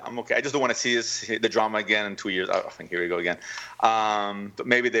okay with it. I'm okay. I just don't want to see the drama again in 2 years. I think here we go again. But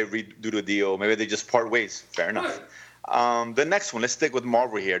maybe they redo the deal. Maybe they just part ways. Fair enough. The next one, let's stick with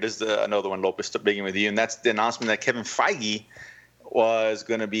Marvel here. This is another one, Lopez, beginning with you, and that's the announcement that Kevin Feige was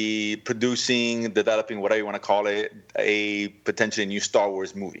going to be producing, developing, whatever you want to call it, a potentially new Star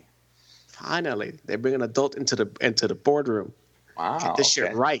Wars movie. Finally, they bring an adult into the boardroom. Wow, get this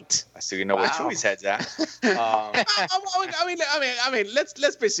shit right. I see. Where Chewie's head's at. I mean,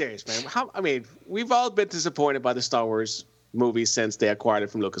 let's be serious, man. We've all been disappointed by the Star Wars movies since they acquired it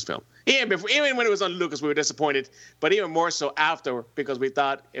from Lucasfilm. Even when it was on Lucas, we were disappointed, but even more so after, because we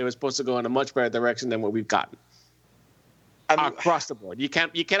thought it was supposed to go in a much better direction than what we've gotten. Across the board, you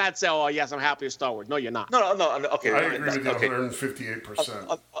cannot say, "Oh, yes, I'm happy with Star Wars." No, you're not. No. Okay, I agree with you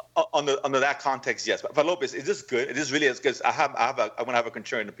 158%. Under that context, yes. But Lopez, is this good? It is really because I want to have a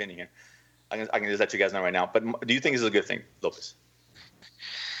contrarian opinion here. I can just let you guys know right now. But do you think this is a good thing, Lopez?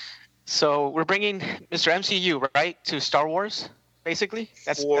 So we're bringing Mr. MCU right to Star Wars, basically.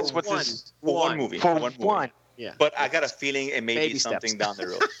 That's what this is. One movie. Yeah. But I got a feeling it may be something down the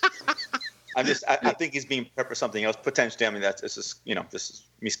road. I think he's being prepped for something else potentially. I mean, this is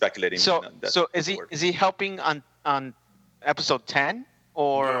me speculating. So is he helping on episode 10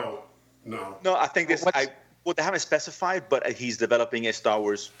 or no? No, I think this. They haven't specified, but he's developing a Star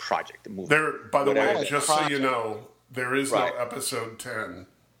Wars project, a movie. By the way, just so you know, there is no episode 10.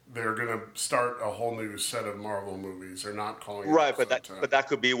 They're going to start a whole new set of Marvel movies. They're not calling it right, but that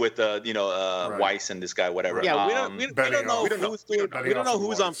could be with Weiss and this guy, whatever. Yeah, we don't know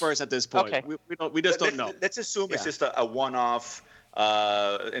who's on first at this point. Okay. We just don't know. Let's assume it's just a one-off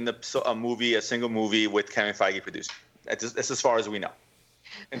a single movie with Kevin Feige producing. That's as far as we know.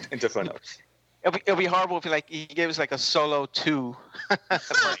 Into footnotes. It'll be horrible if he gave us like a Solo 2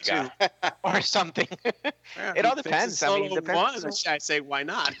 or something. Yeah, it all depends. I mean, I say, why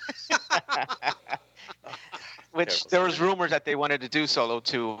not? Which there was rumors that they wanted to do Solo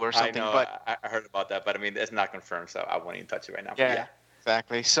 2 or something. I know, but I heard about that, but I mean, it's not confirmed, so I won't even touch it right now. Yeah,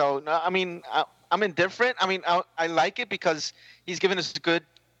 exactly. So, no, I mean, I'm indifferent. I mean, I like it because he's given us good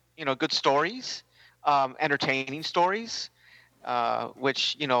stories, entertaining stories,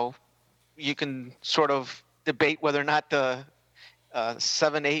 which, you can sort of debate whether or not the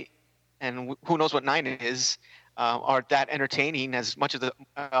 7, 8, and who knows what 9 is, are that entertaining as much as the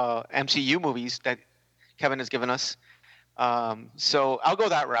MCU movies that Kevin has given us. So I'll go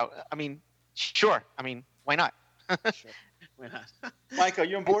that route. I mean, sure. I mean, why not? Sure. Why not? Mike, are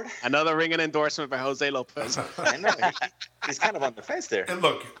you on board? Another ringing endorsement by Jose Lopez. I know. He's kind of on the fence there. And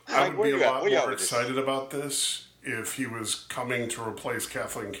look, I would be a lot more excited about this if he was coming to replace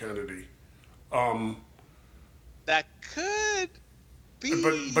Kathleen Kennedy. That could be.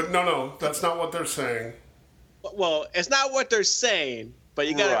 But no, that's not what they're saying. Well, it's not what they're saying, but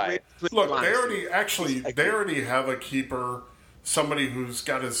you got to look. They already have a keeper, somebody who's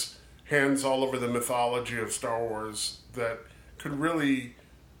got his hands all over the mythology of Star Wars that could really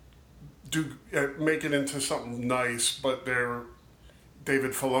make it into something nice. But they're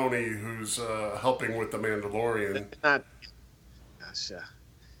David Filoni, who's helping with The Mandalorian.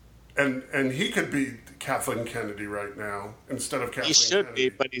 And he could be Kathleen Kennedy right now instead of Kathleen Kennedy. He should be,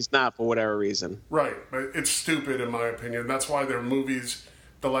 but he's not for whatever reason. Right, but it's stupid in my opinion. That's why their movies,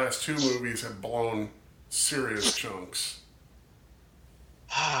 the last 2 movies, have blown serious chunks.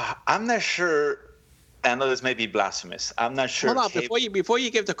 I'm not sure. I know this may be blasphemous. I'm not sure. Hold on, before you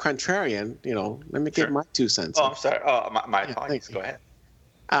give the contrarian, let me give my 2 cents. Oh, I'm sorry. Oh, my apologies. Go ahead.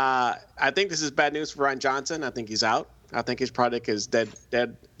 I think this is bad news for Rian Johnson. I think he's out. I think his project is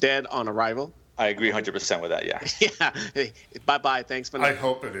dead on arrival. I agree 100% with that. Yeah. Yeah. Bye. Thanks for. I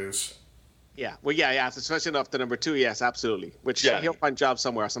hope it is. Yeah. Well, yeah. Especially after number 2. Yes, absolutely. Which he'll find jobs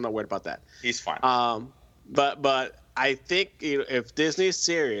somewhere else. I'm not worried about that. He's fine. But I think if Disney is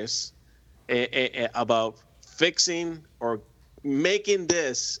serious about fixing or making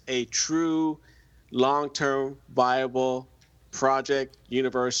this a true long-term viable project,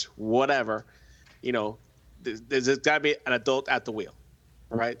 universe, whatever, there's got to be an adult at the wheel,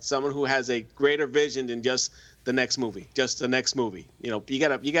 right? Someone who has a greater vision than just the next movie. You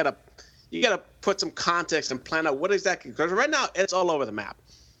gotta put some context and plan out what exactly, because right now it's all over the map.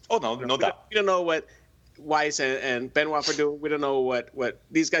 Oh no doubt. We don't know what Weiss and Benoit are doing. We don't know what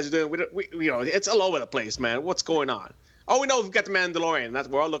these guys are doing. It's all over the place, man. What's going on? Oh, we know we've got the Mandalorian.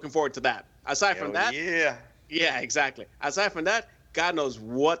 We're all looking forward to that. Aside from that, yeah, exactly. Aside from that, God knows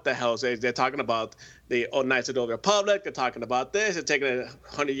what the hell they're talking about. The Knights of the Old Republic. They're talking about this. They're taking it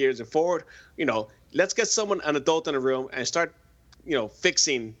 100 years forward. Let's get an adult in the room and start,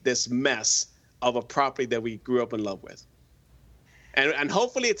 fixing this mess of a property that we grew up in love with. And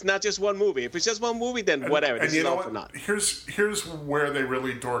hopefully it's not just one movie. If it's just one movie, then whatever. And you know what? Here's where they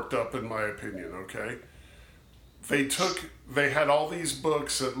really dorked up, in my opinion. Okay, they had all these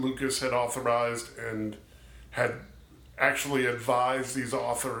books that Lucas had authorized and had actually advised these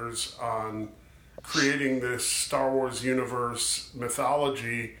authors on creating this Star Wars universe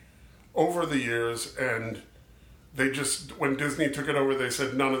mythology over the years, and they just, when Disney took it over, they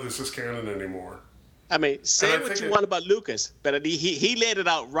said none of this is canon anymore. I mean, say what you want about Lucas, but he laid it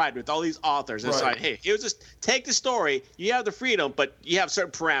out right with all these authors. It's like, hey, it was just take the story. You have the freedom, but you have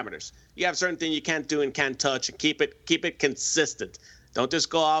certain parameters. You have certain things you can't do and can't touch, and keep it consistent. Don't just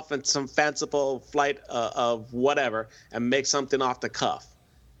go off in some fanciful flight of whatever and make something off the cuff.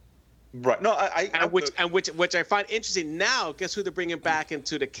 Right. No, which I find interesting now. Guess who they're bringing back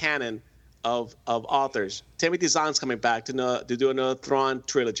into the canon of authors? Timothy Zahn's coming back to do another Thrawn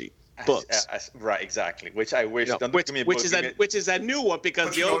trilogy. Books. Right, exactly. Which I wish. Which is a new one,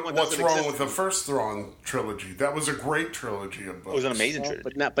 because the old one doesn't exist. What's wrong with the first Thrawn trilogy? That was a great trilogy of books. It was an amazing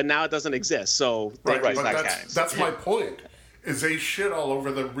trilogy. But now it doesn't exist. So right. That's my point. Is they shit all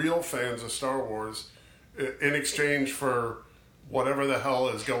over the real fans of Star Wars in exchange for whatever the hell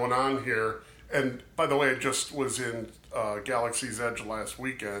is going on here. And by the way, it just was in Galaxy's Edge last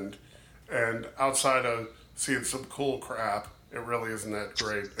weekend, and outside of seeing some cool crap, it really isn't that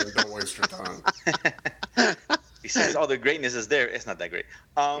great, and don't waste your time. He says all the greatness is there. It's not that great.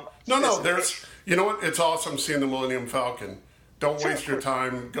 No, there's, you know what? It's awesome seeing the Millennium Falcon. Don't waste your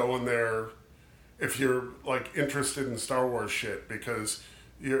time going there if you're interested in Star Wars shit, because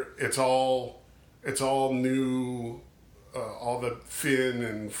it's all new, all the Finn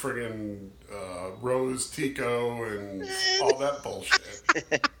and friggin' Rose Tico and all that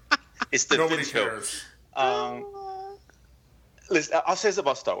bullshit. It's the nobody cares. Listen, I'll say this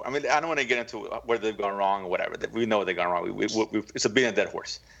about Star Wars. I mean, I don't want to get into where they've gone wrong or whatever. We know they've gone wrong. It's a beating a dead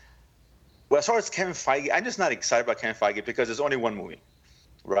horse. Well, as far as Kevin Feige, I'm just not excited about Kevin Feige because there's only one movie,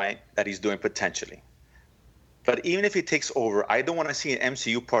 right, that he's doing potentially. But even if he takes over, I don't want to see an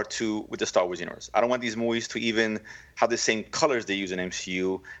MCU Part 2 with the Star Wars universe. I don't want these movies to even have the same colors they use in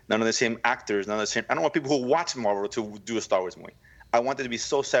MCU, none of the same actors, none of the same. I don't want people who watch Marvel to do a Star Wars movie. I want it to be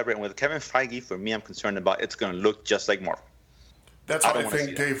so separate. And with Kevin Feige, for me, I'm concerned about it's going to look just like Marvel. That's why I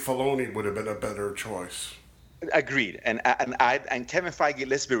think Dave Filoni would have been a better choice. Agreed. And Kevin Feige,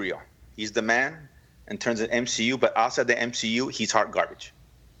 let's be real. He's the man in terms of MCU, but outside the MCU, he's hot garbage.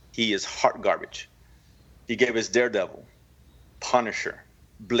 He is hot garbage. He gave us Daredevil, Punisher,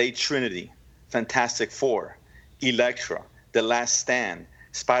 Blade Trinity, Fantastic Four, Elektra, The Last Stand,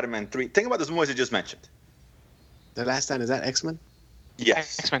 Spider-Man 3. Think about those movies I just mentioned. The Last Stand, is that X-Men?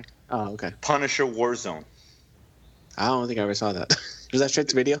 Yes. X-Men. Oh, okay. Punisher Warzone. I don't think I ever saw that. Was that straight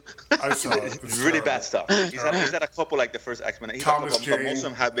to video? I saw it. It's really bad stuff. He's had a couple like the first X-Men. Thomas Jane, most of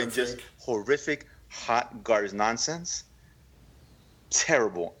them have been just horrific, hot garbage nonsense.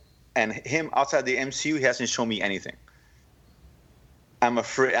 Terrible. And him outside the MCU, he hasn't shown me anything. I'm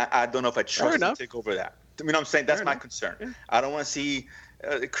afraid. I don't know if I trust him to take over that. You know what I'm saying? That's my concern. Yeah. I don't want to see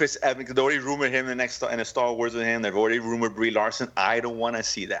Chris Evans. They already rumored him in a Star Wars with him. They've already rumored Brie Larson. I don't want to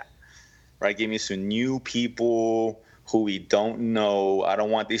see that. Right? Give me some new people who we don't know. I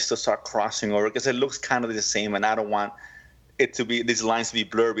don't want these to start crossing over because it looks kind of the same, and I don't want it to be these lines to be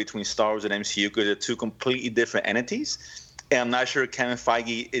blurred between Star Wars and MCU because they're two completely different entities. And I'm not sure Kevin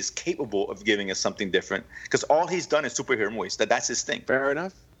Feige is capable of giving us something different because all he's done is superhero movies. That's his thing. Fair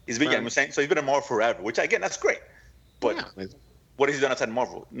enough. He's been, I'm saying, so he's been in Marvel forever, which again, that's great. But what has he done outside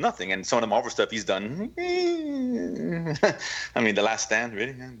Marvel? Nothing. And some of the Marvel stuff he's done. I mean, The Last Stand,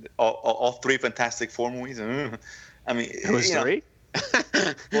 really. All 3 Fantastic Four movies. I mean, it was 3.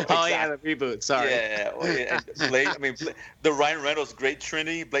 Well, yeah, the reboot. Sorry. Yeah. Blade, the Ryan Reynolds Blade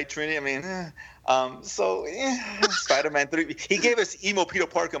Trinity. I mean, Spider-Man 3. He gave us emo Peter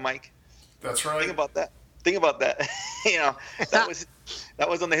Parker, Mike. That's right. Think about that. That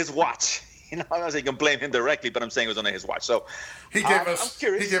was under his watch. I'm not saying you can blame him directly, but I'm saying it was under his watch. So he gave us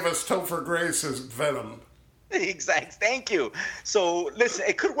Topher Grace as Venom. Exactly. Thank you. So listen,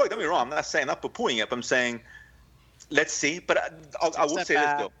 it could work. Don't be wrong. I'm not saying I'm poo-pooing it. But I'm saying let's see. But I will say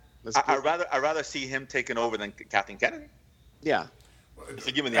this though. I'd rather see him taking over than Kathleen Kennedy. Yeah. If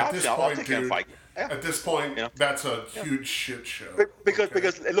you give me the option, I'll take Kevin Feige. Yeah. At this point, that's a huge shit show.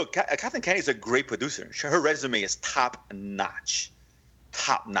 Because look, Kathleen Kennedy is a great producer. Her resume is top notch.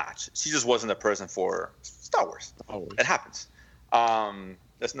 She just wasn't the person for Star Wars. It happens.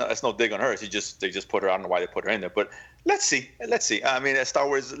 That's no dig on her. They just put her. I don't know why they put her in there, but let's see. I mean, Star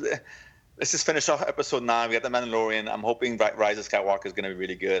Wars. Let's just finish off episode 9. We got the Mandalorian. I'm hoping Rise of Skywalker is going to be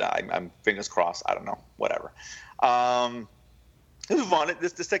really good. I'm fingers crossed. I don't know. Whatever. Let's move on.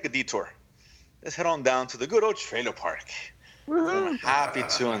 Let's take a detour. Let's head on down to the good old trailer park. I'm happy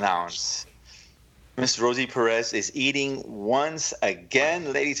to announce Miss Rosie Perez is eating once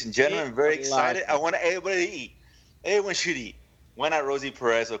again. Ladies and gentlemen, I'm very excited. I want everybody to eat. Everyone should eat. Why not Rosie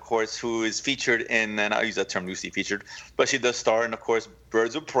Perez, of course, who is featured in, and I'll use that term loosely, featured, but she does star in, of course,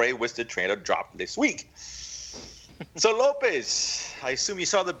 Birds of Prey, which the trailer dropped this week. So, Lopez, I assume you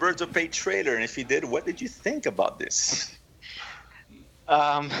saw the Birds of Prey trailer, and if you did, what did you think about this?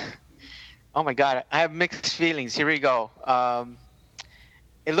 Oh my God, I have mixed feelings. Here we go.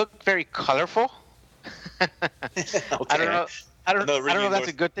 It looked very colorful. Okay. I don't know if that's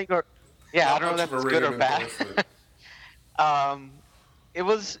a good thing or I don't know if that's good or bad.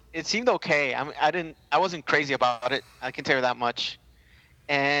 It seemed okay. I wasn't crazy about it. I can tell you that much.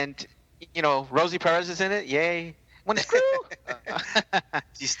 And Rosie Perez is in it. Yay! When it's screw.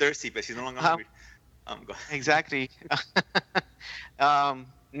 She's thirsty, but she's no longer hungry. Exactly.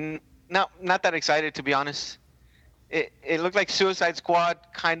 No, not that excited, to be honest. It looked like Suicide Squad,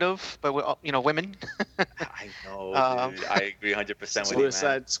 kind of, but women. I know, dude. I agree 100% with you, man.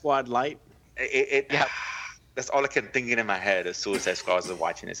 Suicide Squad light. That's all I kept thinking in my head as Suicide Squad was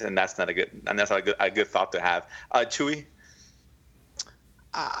watching this, and that's not a good thought to have. Chewy?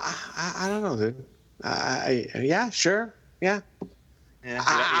 I don't know, dude. Yeah, sure, yeah. Yeah,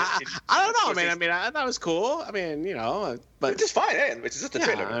 I don't know, man. I thought it was cool. But it's just fine. It's just a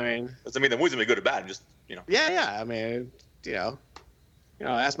trailer. Doesn't mean the movie's gonna be good or bad. Just Yeah.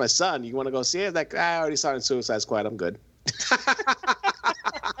 Ask my son. You want to go see it? Like, I already saw it in Suicide Squad. I'm good.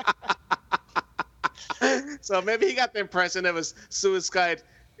 So maybe he got the impression it was Suicide,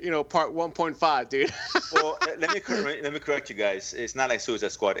 part 1.5, dude. Well, let me correct you guys. It's not like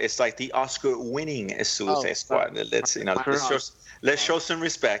Suicide Squad. It's like the Oscar-winning Suicide Squad. Let's show some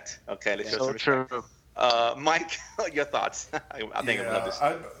respect. Okay, let's show some respect. True. Mike, your thoughts? I think I'm gonna love this.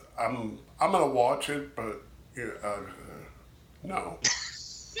 I'm gonna watch it, but no.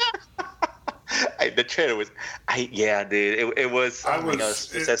 The trailer was, dude. It was.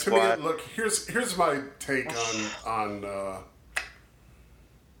 Suicide Squad. Look, here's my take on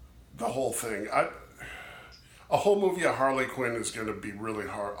the whole thing. A whole movie of Harley Quinn is going to be really a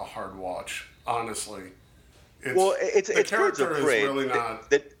hard watch. Honestly, the character is really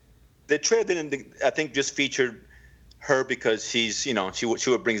not. The trailer didn't, I think, just featured her because she's, she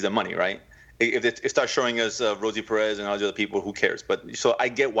what brings the money, right? If it starts showing us Rosie Perez and all the other people, who cares? But so I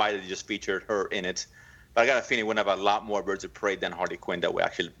get why they just featured her in it. But I got a feeling we're going to have a lot more Birds of Prey than Harley Quinn that we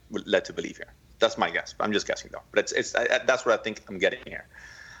actually led to believe here. That's my guess. I'm just guessing, though. But that's what I think I'm getting here.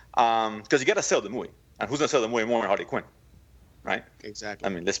 Because you got to sell the movie. And who's going to sell the movie more than Harley Quinn? Right?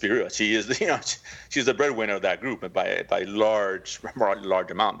 Exactly. Let's be real. She is, she's the breadwinner of that group by large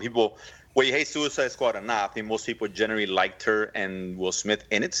amount. People, whether you hate Suicide Squad or not, I think most people generally liked her and Will Smith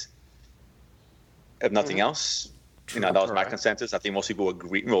in it. If nothing else, that was my consensus. I think most people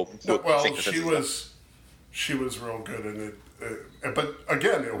agree. She was real good in it. But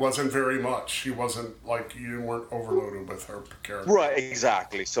again, it wasn't very much. She wasn't like, you weren't overloaded with her character. Right,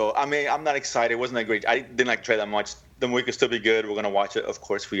 exactly. So, I'm not excited. It wasn't that great. I didn't like the trailer that much. The movie could still be good. We're going to watch it. Of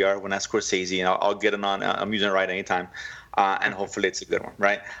course we are. When that's Scorcesi, and I'll get it on. I'm using it right anytime. And hopefully it's a good one,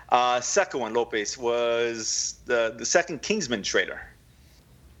 right? Second one, Lopez, was the second Kingsman trailer.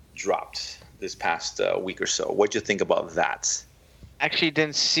 dropped this past week or so. What'd you think about that? Actually,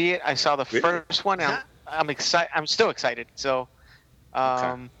 didn't see it. I saw the first one. I'm excited. I'm still excited. So,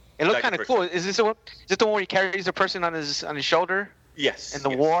 it looked kind of cool. Is this the one? Is it the one where he carries a person on his shoulder? Yes. In the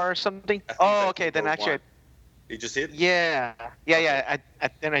war or something? Oh, okay. Then actually, did you see it? Yeah.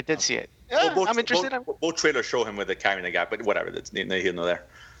 Then I did see it. I'm interested. Both trailers show him with the carrying the guy, but whatever. That's neither here nor there.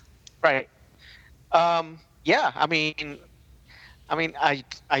 Right. Yeah. I mean, I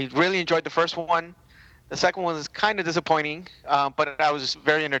really enjoyed the first one. The second one was kind of disappointing, but I was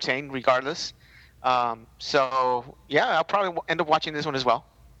very entertained regardless. So yeah, I'll probably end up watching this one as well.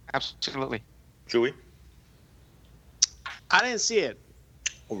 Absolutely. Joey? I didn't see it.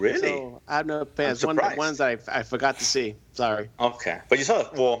 Oh, really? So I have no opinion. It's one of the ones that I forgot to see. Sorry. Okay. But you saw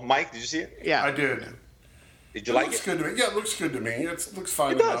it. Well, Mike, did you see it? Yeah. I did. Did you like it? Looks good to me. Yeah, it looks good to me. It looks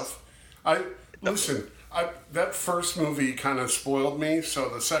fine enough. That first movie kind of spoiled me, so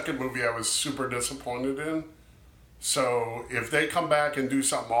the second movie I was super disappointed in. So if they come back and do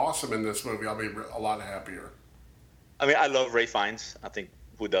something awesome in this movie, I'll be a lot happier. I mean, I love Ray Fiennes. I think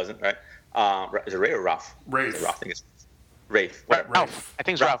who doesn't, right? Is it Ray or Ralph? Rafe. Ralph, I think it's Rafe. Ralph. I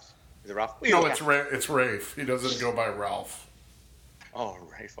think it's Ralph. Is it Ralph? No, it's Rafe. He doesn't go by Ralph. Oh,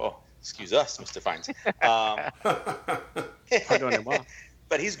 Rafe. Oh, excuse us, Mr. Fiennes.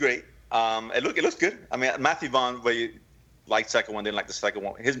 But he's great. It looks good. I mean, Matthew Vaughn, where you liked the second one, didn't like the second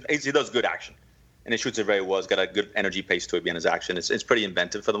one. He does good action, and he shoots it very well. He's got a good energy pace to it being his action. It's pretty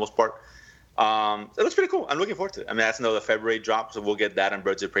inventive for the most part. It looks pretty cool. I'm looking forward to it. I mean, that's another February drop, so we'll get that and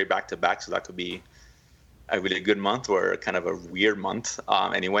Birds of Prey back to back. So that could be a really good month or kind of a weird month.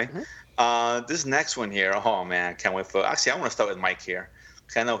 Anyway, this next one here, oh man, can't wait for. Actually, I want to start with Mike here.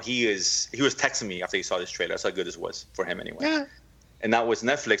 I know he was texting me after he saw this trailer. That's how good this was for him anyway. Yeah. And that was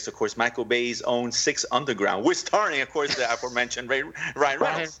Netflix, of course, Michael Bay's own Six Underground. We're starring, of course, the aforementioned Ryan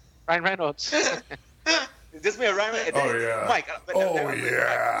Reynolds. Ryan Reynolds. Is this me a Ryan Reynolds? Oh, yeah. Mike.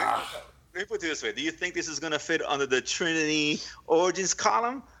 Yeah. Let me put it this way. Do you think this is going to fit under the Trinity Origins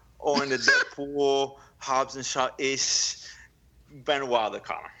column or in the Deadpool, Hobbs and Shaw-ish Ben Wilder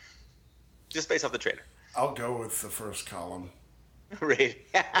column? Just based off the trailer. I'll go with the first column. Really?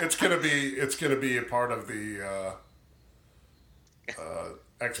 It's gonna be a part of the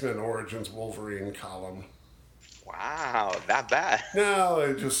X-Men Origins Wolverine column. Wow, that bad.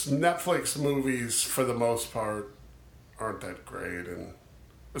 No, just Netflix movies for the most part aren't that great, and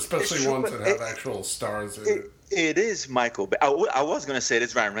especially ones that have actual stars in it. It is Michael Bay. I was going to say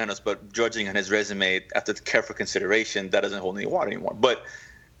it's Ryan Reynolds, but judging on his resume after careful consideration, that doesn't hold any water anymore. But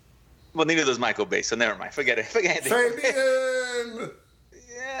neither does Michael Bay, so never mind. Forget it. Fabian!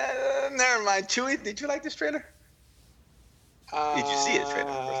 Yeah, never mind. Chewy, did you like this trailer? Did you see it,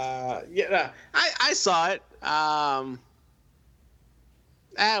 trailer? Yeah, I saw it.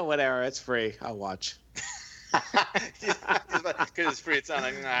 Whatever. It's free. I'll watch. Because it's free. It's not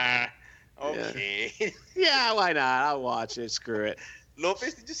like, nah. Okay. Yeah, why not? I'll watch it. Screw it.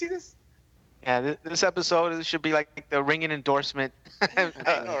 Lopez, did you see this? Yeah, this episode should be like the ringing endorsement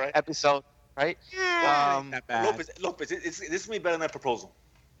episode, right? Yeah, not bad. Lopez, this is me better than a proposal.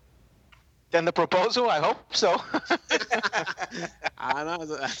 Than the proposal? I hope so. I know.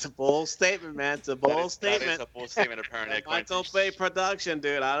 That's a bold statement, man. It's a bold statement. That is a bold statement, apparently. Michael Bay production,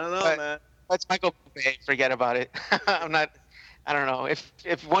 dude. I don't know, man. That's Michael Bay. Forget about it. I don't know.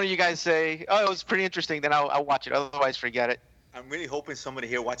 If one of you guys say, "Oh, it was pretty interesting," then I'll watch it. Otherwise, forget it. I'm really hoping somebody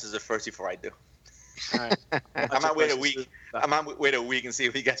here watches it first before I do. All right. I might wait a week. And see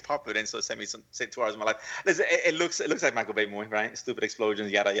if he gets popular. Then so send me 2 hours of my life. Listen, it looks like Michael Bay movie, right? Stupid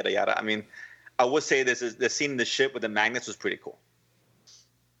explosions, yada yada yada. I mean, I would say the scene in the ship with the magnets was pretty cool.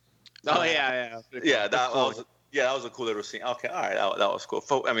 Oh yeah. Yeah, that was a cool little scene. Okay, all right, that was cool.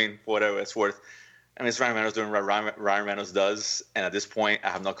 I mean, whatever it's worth. I mean, it's Ryan Reynolds doing what Ryan Reynolds does, and at this point, I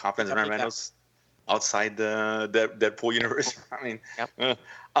have no confidence in Ryan Reynolds outside the Deadpool universe. I mean,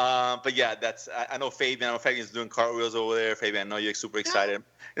 but yeah, I know Fabian. I know Fabian's doing cartwheels over there. Fabian, I know you're super excited. And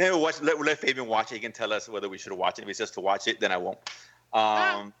then we'll let Fabian watch it. He can tell us whether we should watch it. If he says to watch it, then I won't.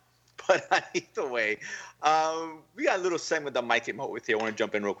 But either way, we got a little segment that Mike came up with here. I want to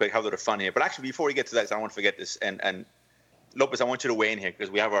jump in real quick, have a little fun here. But actually, before we get to that, I don't want to forget this. And Lopez, I want you to weigh in here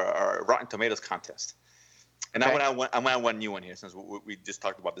because we have our Rotten Tomatoes contest. And okay. I want one new one here since we just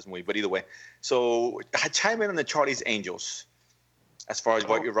talked about this movie. But either way, so chime in on the Charlie's Angels as far as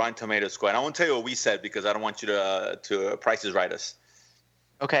what your Rotten Tomatoes score. And I won't tell you what we said because I don't want you to prices right us.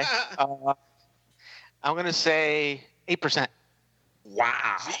 Okay. I'm going to say 8%.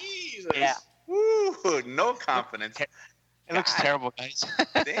 Wow. Jesus. Yeah. Woo, no confidence. It looks terrible, guys.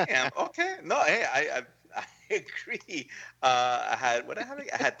 Damn. Okay. No, hey, I agree. I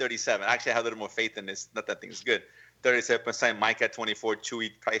had 37. Actually, I had a little more faith in this. Not that thing's good. 37%. Mike at 24.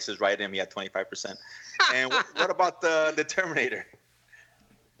 Chewy Price is right in. He had 25%. And what about the Terminator?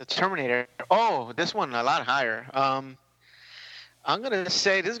 The Terminator. Oh, this one a lot higher. I'm gonna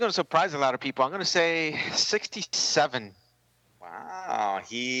say this is gonna surprise a lot of people. I'm gonna say 67. Wow.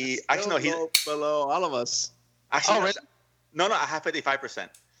 He's below all of us. Actually, really? No, I have 55%.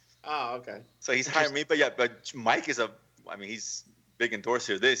 Oh, okay. So he's higher than me, but Mike is he's big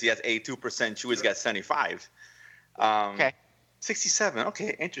endorser of this. He has 82%. Chewy's got 75. Okay. 67.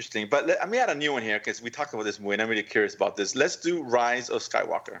 Okay, interesting. But let me add a new one here because we talked about this movie, and I'm really curious about this. Let's do Rise of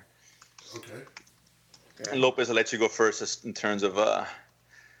Skywalker. Okay. And Lopez, I'll let you go first in terms of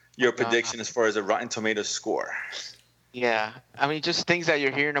your prediction as far as a Rotten Tomatoes score. Yeah, I mean, just things that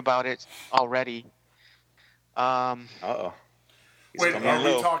you're hearing about it already. Uh-oh. Wait,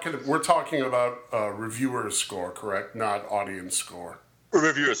 we're talking about reviewer score, correct? Not audience score.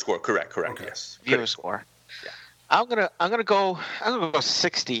 Reviewer score, correct, okay. Yes. Viewer score. Yeah. I'm gonna go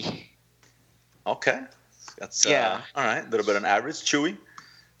 60. Okay. That's all right. A little bit on average. Chewy?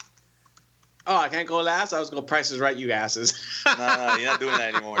 Oh, I can't go last? I was going to Price is Right, you asses. No, you're not doing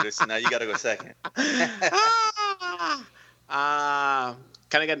that anymore. Now you got to go second. Can I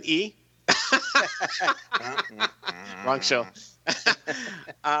get an E? Wrong show.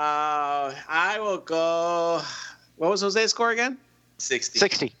 I will go. What was Jose's score again? 60.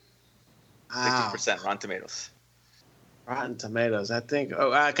 60. 60% Rotten Tomatoes. Rotten Tomatoes, I think.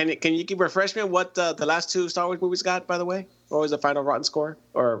 Oh, can you refresh me on what the last two Star Wars movies got, by the way? What was the final Rotten score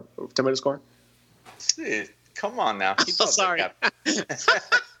or tomato score? Dude, come on now. So sorry.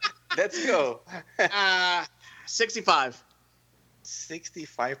 Let's go. 65.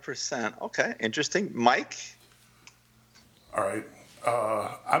 65%. Okay, interesting. Mike? All right.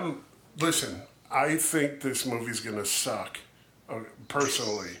 Listen, I think this movie's going to suck,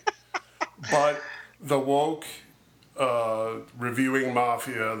 personally. But the woke reviewing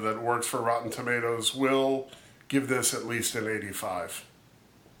mafia that works for Rotten Tomatoes will give this at least an 85.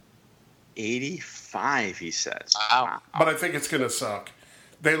 85, he says. Wow. But I think it's going to suck.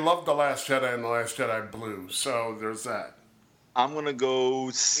 They loved The Last Jedi, and The Last Jedi blew, so there's that. I'm going to go...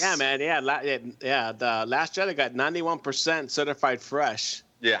 Yeah, man, yeah. The Last Jedi got 91% certified fresh.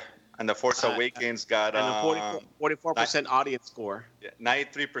 Yeah, and The Force Awakens got... And a 44% audience score. Yeah,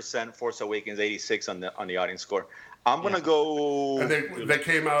 93% Force Awakens, 86 on the audience score. I'm going to go... And they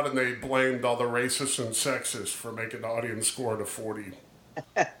came out and they blamed all the racists and sexists for making the audience score to 40.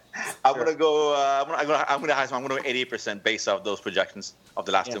 I'm going to go... I'm going to 88% based off those projections of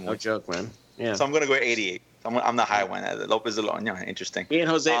the last two movies. No joke, man. Yeah. So I'm going to go 88. I'm the high one. Lopez alone. Yeah, interesting. Me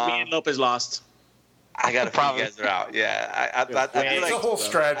and Lopez lost. I got to figure you guys are out. Yeah, it's a whole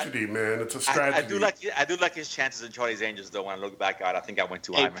strategy, man. It's a strategy. I do like his chances in Charlie's Angels, though. When I look back at it, I think I went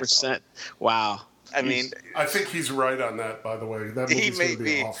too high. 8%. Wow. I think he's right on that. By the way, that movie's going to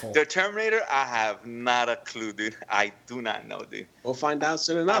be awful. The Terminator, I have not a clue, dude. I do not know, dude. We'll find out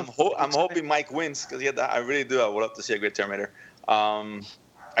soon enough. I'm hoping Mike wins because I really do. I would love to see a great Terminator. Are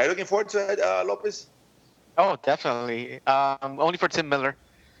you looking forward to it, Lopez? Oh, definitely. Only for Tim Miller.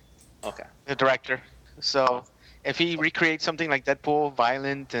 Okay. The director. So if he recreates something like Deadpool,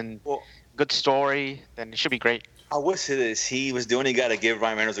 violent and good story, then it should be great. I wish he was the only guy to give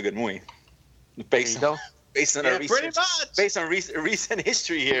Ryan Reynolds a good movie. Based on recent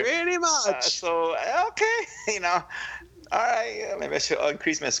history here. Pretty much. Okay, all right, maybe I should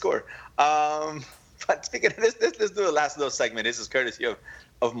increase my score. But speaking of this, let's do the last little segment. This is courtesy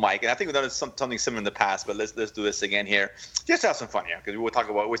of Mike, and I think we've done something similar in the past, but let's do this again here, just to have some fun here, because we talk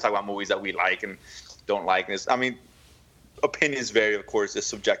about movies that we like and don't like. And opinions vary, of course. It's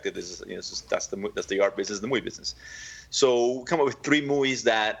subjective. That's the art business, the movie business. So we come up with 3 movies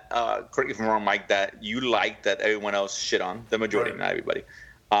that, correct me if I'm wrong, Mike, that you like that everyone else shit on, the majority, not everybody,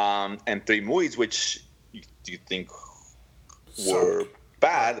 and 3 movies which you think were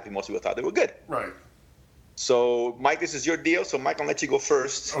bad that most people thought they were good. Right. So, Mike, this is your deal. So, Mike, I'll let you go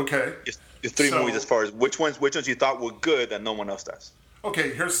first. Okay. Your 3 movies as far as which ones you thought were good that no one else does.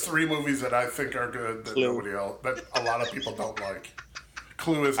 Okay, here's 3 movies that I think are good that that a lot of people don't like.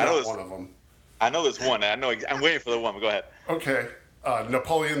 Clue is not one of them. I know there's one. I'm waiting for the one, but go ahead. Okay.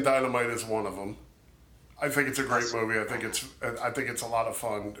 Napoleon Dynamite is one of them. I think it's a great movie. I think it's a lot of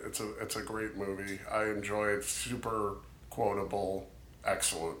fun. It's a great movie. I enjoy it. Super quotable.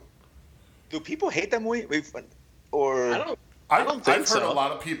 Excellent. Do people hate that movie? I've heard a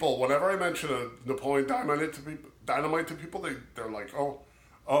lot of people, whenever I mention a Napoleon Dynamite to people, they're like,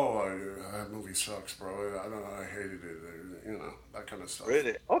 that movie sucks, bro. I don't know, I hated it. That kind of stuff.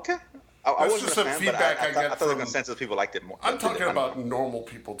 Really? Okay. I That's wasn't just a some fan, feedback but I get thought from the consensus people liked it more. I'm talking about normal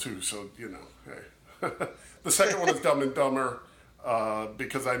people too, so hey. The second one is Dumb and Dumber,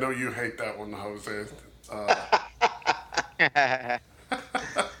 because I know you hate that one, Jose.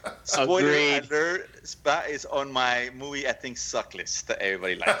 Spoiler alert, Spa is on my movie I think suck list that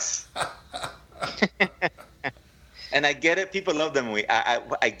everybody likes. And I get it, people love the movie.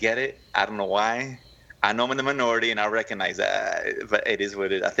 I get it. I don't know why. I know I'm in the minority, and I recognize that, but it is what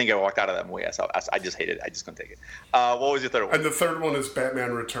it is. I think I walked out of that movie. I just hated it. I just couldn't take it. What was your third one? And the third one is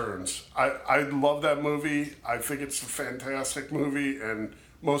Batman Returns. I love that movie. I think it's a fantastic movie, and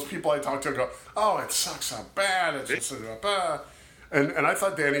most people I talk to go, "Oh, it sucks so bad. It's just and I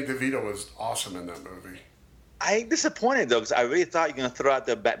thought Danny DeVito was awesome in that movie. I'm disappointed though, because I really thought you were gonna throw out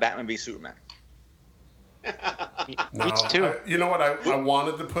the Batman v Superman. No, you know what? I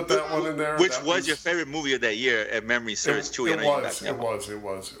wanted to put that one in there. Which was your favorite movie of that year, if memory serves? It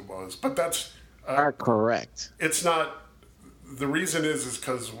was. But that's correct. It's not. The reason is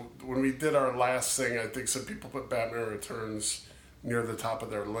because when we did our last thing, I think some people put Batman Returns near the top of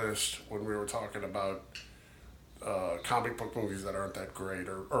their list when we were talking about comic book movies that aren't that great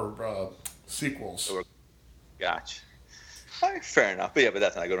or sequels. Gotcha. All right, fair enough. But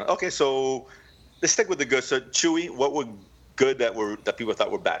that's not a good one. Okay, so let's stick with the good. So, Chewy, what were good that people thought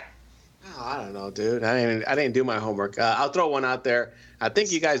were bad? Oh, I don't know, dude. I didn't do my homework. I'll throw one out there. I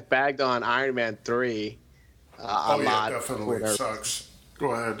think you guys bagged on Iron Man 3 a lot. Definitely. It sucks.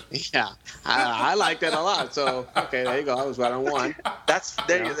 Go ahead. Yeah, I liked it a lot. So, okay, there you go. I was right on one. That's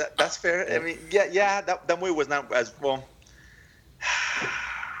fair. I mean, that movie was not as well.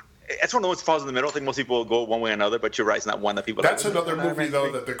 It's one of those that falls in the middle. I think most people go one way or another, but you're right. It's not one that people That's like. another movie,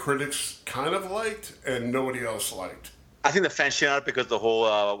 though, that the critics kind of liked and nobody else liked. I think the fans shit on it because the whole,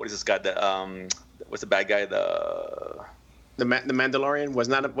 what is this guy? What's the bad guy? The Mandalorian was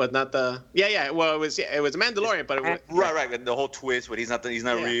not the. Yeah. Well, it was the Mandalorian, but it was, right. The whole twist, but he's not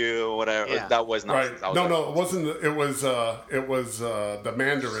real, or whatever. Yeah. That was not. Right. No, it wasn't. It was the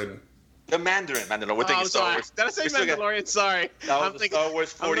Mandarin. The Mandarin. We're thinking Star Wars. Did I say Mandalorian? Sorry. I'm thinking Star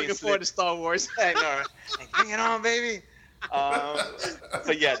Wars 40. I'm looking forward to Star Wars. Hey, no, bring it on, baby.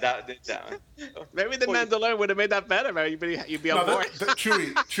 But yeah, that maybe the Mandalorian would have made that better. Man. You'd be on board.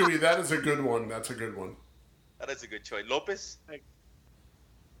 Chewy, that is a good one. That's a good one. That is a good choice. Lopez?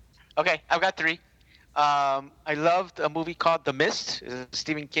 Okay, I've got 3. I loved a movie called The Mist,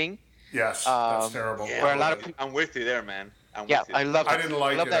 Stephen King. Yes, that's terrible. Yeah, where a lot of people, I'm with you there, man. I loved it. I didn't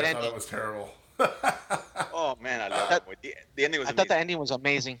like it. That I thought it was terrible. Oh, man, I love that movie. The ending was amazing. I thought the ending was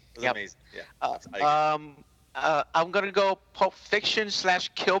amazing. It was amazing, yeah. I'm going to go Pulp Fiction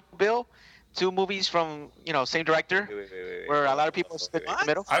 / Kill Bill. 2 movies from, same director, where a lot of people split in the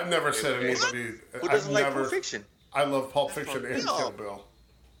middle. I've never said anybody. Who doesn't like Pulp Fiction? I love Pulp Fiction and Kill Bill.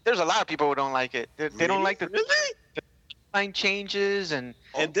 There's a lot of people who don't like it. They don't like the line changes and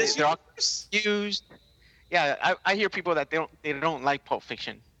they're all confused. Yeah, I hear people that they don't like Pulp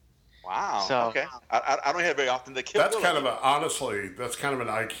Fiction. Wow. So, okay. I don't hear very often the Kill Bill. Honestly, that's kind of an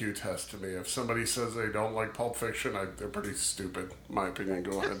IQ test to me. If somebody says they don't like Pulp Fiction, they're pretty stupid, in my opinion.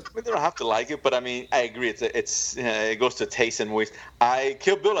 Go ahead. They don't have to like it, but I mean, I agree. It goes to taste and movies.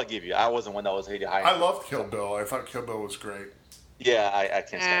 Kill Bill, I give you. I wasn't one that was hated high. I loved Kill Bill. I thought Kill Bill was great. Yeah, I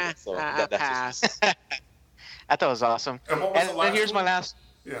can't stand it. So that's just... I thought it was awesome. And what was the last and here's one? my last.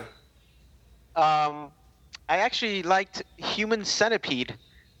 Yeah. I actually liked Human Centipede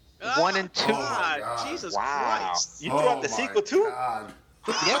 1 and 2. Oh my God. Jesus Christ! You threw out the sequel too? God.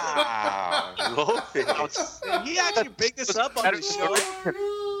 Wow. Did he actually pick this up on the show?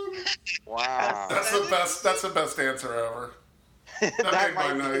 Wow. That's the best answer ever. That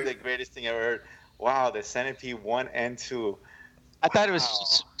might be the greatest thing I ever heard. Wow, the Centipede 1 and 2. I thought it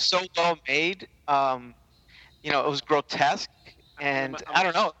was so well made. It was grotesque, and I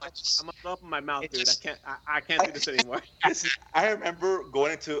don't know. I'm gonna open my mouth, dude. I can't do this anymore. I remember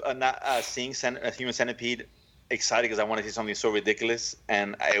going into seeing a Human Centipede excited because I wanted to see something so ridiculous,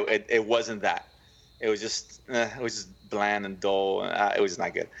 and it wasn't that. It was just bland and dull. It was just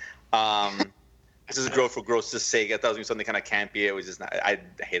not good. This is growth for growth's sake. I thought it was going to be something kind of campy. It was just not. I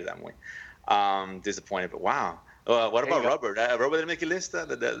hated that movie. Disappointed, but wow. What about Rubber? Rubber didn't make your list.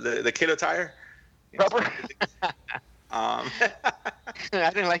 The killer tire. Rubber. I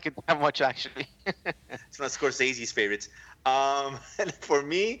didn't like it that much, actually. It's not Scorsese's favorites. And for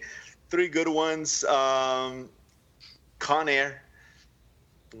me, 3 good ones. Con Air.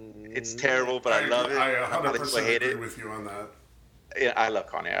 It's terrible, but I love it. I 100% agree with you on that. Yeah, I love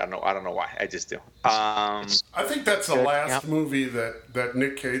Con Air. I don't know why. I just do. I think that's the last movie that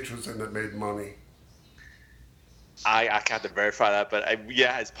Nick Cage was in that made money. I have to verify that, but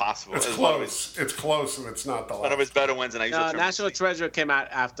yeah, it's possible. It's close. It's close, and it's not the last. One of his better ones, and I usually National Treasure came out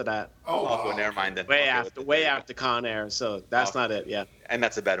after that. Oh, well, never mind then. Way after Con Air, so that's not it. Yeah. And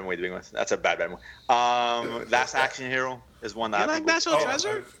that's a bad one to begin with. That's a bad one. Last Action Hero is one that you like National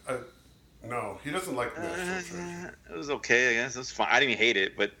Treasure? No, he doesn't like National Treasure. It was okay, I guess. It's fine. I didn't hate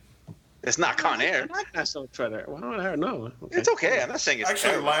it, but it's not Con Air. I like National Treasure. Well, I don't know. Okay. It's okay. I'm not saying it's actually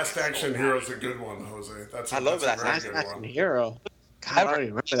terrible. Last Action Hero is a good one, Jose. I love Last Action Hero. God, I don't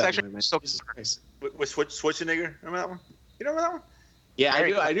even remember that one, man. So Jesus Christ. With Schwarzenegger, remember that one? You remember that one? Yeah,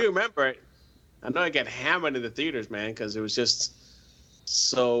 I do remember it. I know I got hammered in the theaters, man, because it was just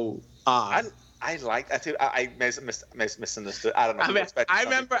so odd. I misunderstood. I don't know. I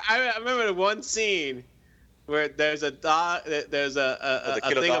remember the one scene where there's a dog. There's a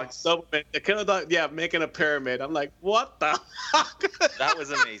killer thing dogs. of Doberman, the killer dog. Yeah, making a pyramid. I'm like, what the fuck? That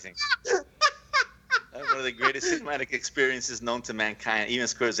was amazing. That was one of the greatest cinematic experiences known to mankind. Even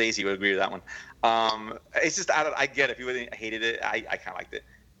Scorsese would agree with that one. It's just I get it. If you really hated it, I kind of liked it.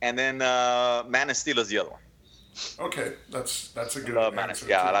 And then Man of Steel is the other one. Okay, that's a good Yeah, answer. a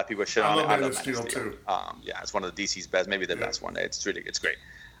lot of people shit on it. I love Man of Steel too. Yeah, it's one of the DC's best, maybe the best one. It's great.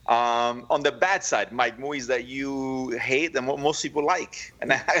 On the bad side, Mike, movies that you hate and what most people like, and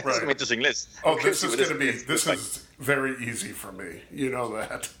that's an interesting list. Oh, this is very easy for me. You know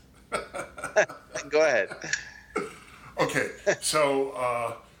that. Go ahead. Okay,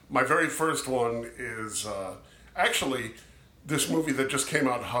 so my very first one is actually this movie that just came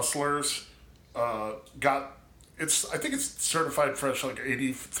out, Hustlers. I think it's certified fresh, like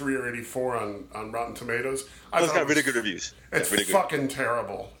 83 or 84 on Rotten Tomatoes. It's got really good reviews. It's fucking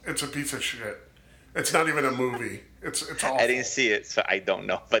terrible. It's a piece of shit. It's not even a movie. It's awful. I didn't see it, so I don't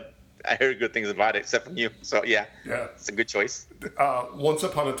know, but I heard good things about it, except from you. So yeah, it's a good choice. Once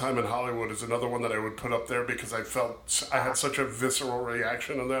Upon a Time in Hollywood is another one that I would put up there because I felt I had such a visceral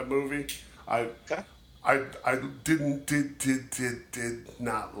reaction in that movie. I did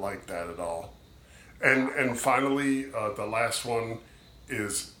not like that at all. And finally, the last one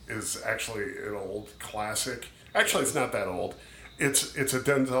is actually an old classic. Actually, it's not that old. It's a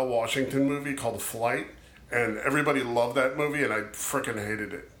Denzel Washington movie called Flight, and everybody loved that movie, and I freaking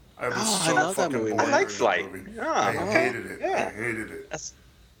hated it. I love that movie. I like Flight. I hated it. Yeah. I hated it.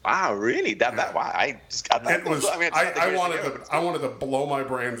 Wow, really? Wow! I just got that. I wanted to blow my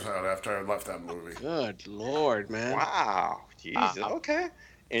brains out after I left that movie. Good Lord, man! Wow, Jesus. Okay.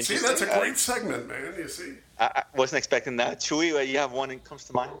 See, that's a great segment, man. You see, I wasn't expecting that. Chewy, you have one that comes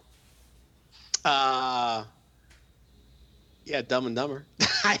to mind? Yeah, Dumb and Dumber.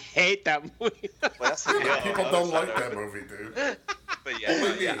 I hate that movie. Well, people don't like that movie, dude. But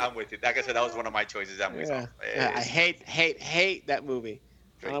yeah, I'm with you. Like I said, that was one of my choices. I hate that movie.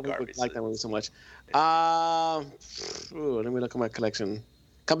 I don't like that movie so much. Let me look at my collection.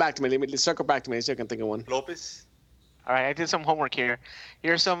 Come back to me. Let me circle back to me so I can think of one. Lopez? All right, I did some homework here.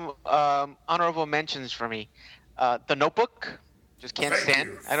 Here's some honorable mentions for me. The Notebook. Just can't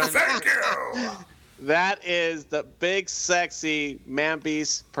stand. Thank you. That is the big, sexy man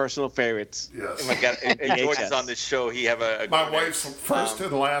beast personal favorites. Yes. Oh my God. And George is on this show. He have a my wife's first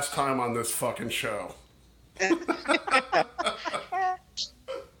and last time on this fucking show.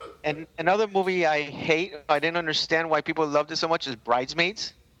 And another movie I hate, I didn't understand why people loved it so much, is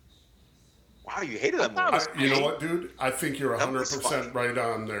Bridesmaids. Wow, you hated that movie. You know what, dude? I think you're 100% right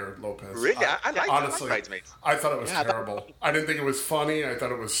on there, Lopez. Really? I like Bridesmaids. I thought it was terrible. I didn't think it was funny. I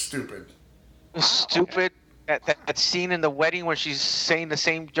thought it was stupid. Stupid. That scene in the wedding where she's saying the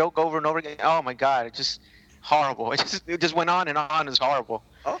same joke over and over again. Oh my God, it's just horrible. It just went on and on. It's horrible.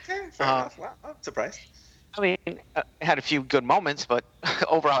 Okay, fair enough. Wow, I'm surprised. I mean, it had a few good moments, but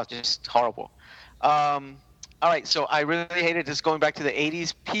overall, just horrible. All right, so I really hated this going back to the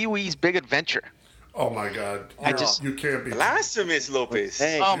 80s. Pee-wee's Big Adventure. Oh my God! You can't be blasphemous, Lopez.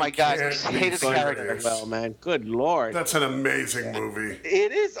 Hey, oh my God! I hated the character. Well, man, good Lord. That's an amazing movie.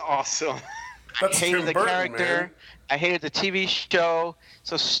 It is awesome. I hated the character. Man. I hated the TV show.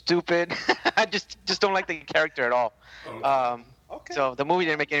 So stupid. I just don't like the character at all. Okay. So the movie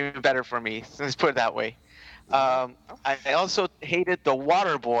didn't make it any better for me. Let's put it that way. I also hated The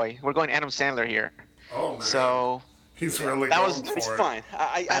Waterboy. We're going Adam Sandler here. Oh man. So he's really it's fine.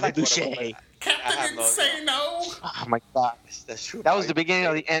 I like Boucher. Captain didn't say no. Oh my God, that's true. That was the beginning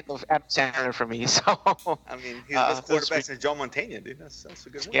of the end of Adam Sandler for me. So I mean, he's the best quarterback since Joe Montana, dude. That's a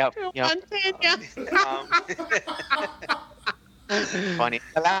good one. Yep. Funny.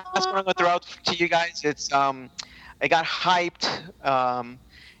 The last one I'm gonna throw out to you guys. It's it got hyped.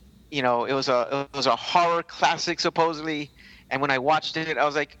 You know, it was a horror classic supposedly, and when I watched it, I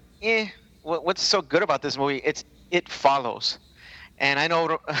was like, what's so good about this movie? It's It Follows. And I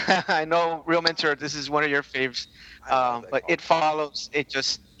know, I know, Real Mentor, this is one of your faves. But It Follows. It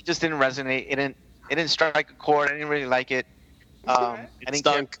just didn't resonate. It didn't strike a chord. I didn't really like it. I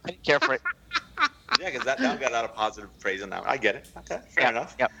didn't care for it. Yeah, because that got a lot of positive praise on that one. I get it. Okay, fair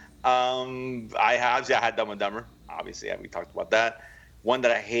enough. Yep. I had Dumb and Dumber. Obviously, we talked about that. One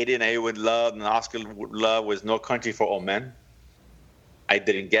that I hated and I would love and Oscar would love was No Country for Old Men. I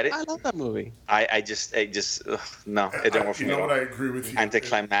didn't get it. I love that movie. I just no, it didn't work for me. You know what? I agree with you.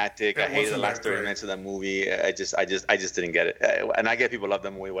 Anticlimactic. I hated the last 30 minutes of that movie. I just didn't get it. And I get people love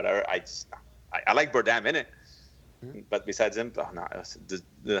that movie, whatever. I like Burdam in it, but besides him, it was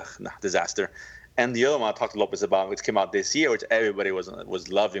disaster. And the other one I talked to Lopez about, which came out this year, which everybody was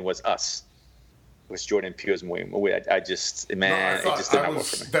loving, was Us. It was Jordan Peele's movie. It just did not work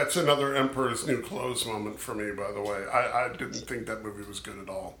for me. That's another Emperor's New Clothes moment for me, by the way. I didn't think that movie was good at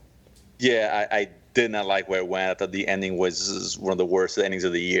all. Yeah, I did not like where it went. I thought the ending was one of the worst endings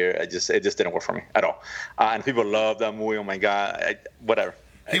of the year. It just didn't work for me at all. And people love that movie. Oh my God, whatever.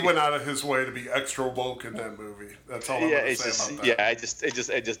 He went out of his way to be extra woke in that movie. That's all I'm going to say about that. Yeah,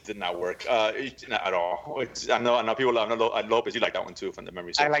 it just did not work not at all. I know people love Lopez. You like that one too, from the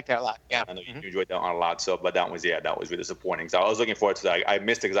memory. I like that a lot. Yeah, I know you enjoyed that one a lot. So, but that was really disappointing. So I was looking forward to that. I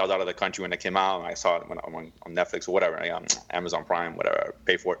missed it because I was out of the country when it came out, and I saw it on Netflix or whatever, Amazon Prime, whatever,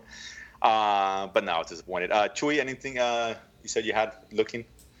 pay for it. But now it's disappointed. Chewy, anything you said you had looking?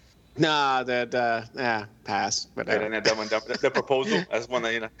 Nah, pass. But the proposal. That's one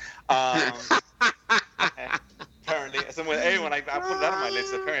that apparently, everyone I put that on my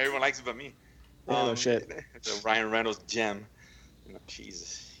list. Apparently, everyone likes it but me. Oh shit! The Ryan Reynolds gem.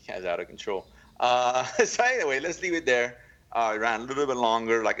 Jesus, he has out of control. So anyway, let's leave it there. Ran a little bit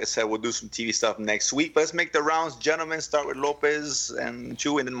longer. Like I said, we'll do some TV stuff next week. But let's make the rounds, gentlemen. Start with Lopez and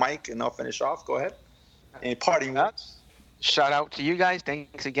Chewy and then Mike, and I'll finish off. Go ahead. Any parting words? Shout out to you guys.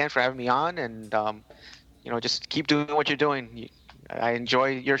 Thanks again for having me on, and just keep doing what you're doing. I enjoy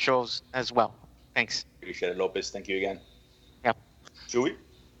your shows as well. Thanks. Appreciate it, Lopez. Thank you again. Yep. Chewy?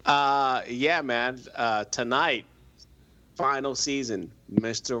 Yeah, man. Tonight, final season,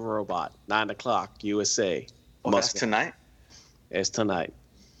 Mr. Robot, 9:00 USA. That's tonight? It's tonight.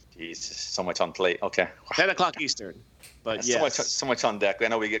 Jesus, so much on plate. Okay. 10:00 Eastern. But yeah, so much on deck. I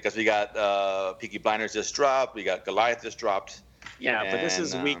know we got Peaky Blinders just dropped. We got Goliath just dropped. Yeah, but this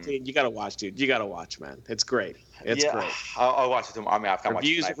is weekly. You gotta watch, dude. You gotta watch, man. It's great. It's great. I'll watch it tomorrow. I mean, I can't watch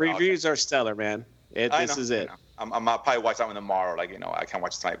it tonight. Reviews are stellar, man. This is it. I'm probably watch that one tomorrow. I can't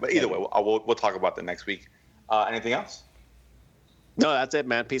watch it tonight. But either way, we'll talk about that next week. Anything else? No, that's it,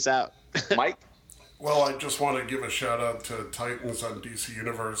 man. Peace out. Mike? Well, I just want to give a shout out to Titans on DC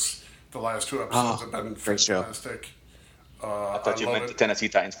Universe. The last 2 episodes have been fantastic. I thought you meant the Tennessee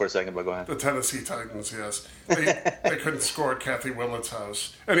Titans for a second, but go ahead. The Tennessee Titans, yes. They couldn't score at Kathy Willett's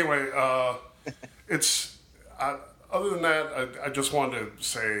house. Anyway, other than that, I just wanted to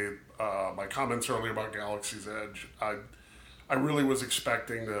say my comments earlier about Galaxy's Edge. I really was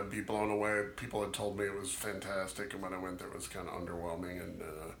expecting to be blown away. People had told me it was fantastic, and when I went there, it was kind of underwhelming. And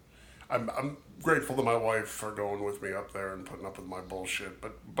I'm grateful to my wife for going with me up there and putting up with my bullshit.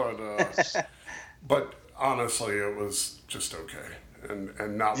 But honestly, it was just okay,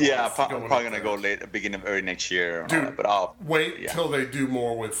 and not. Yeah, I'm probably gonna go beginning of early next year. Dude, but I'll wait till they do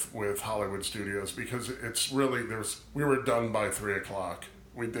more with Hollywood studios, because it's really we were done by 3:00.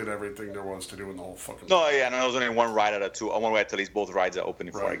 We did everything there was to do in the whole fucking. No, yeah, no, there was only one ride out of two. I want to wait till these both rides are open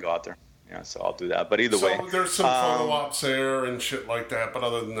before I go out there. Yeah, so I'll do that. But either way, there's some photo ops there and shit like that. But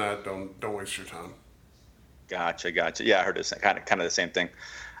other than that, don't waste your time. Gotcha. Yeah, I heard this kind of the same thing.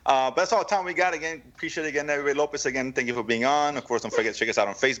 But that's all the time we got. Again, appreciate it again, everybody. Lopez, again, thank you for being on. Of course, don't forget to check us out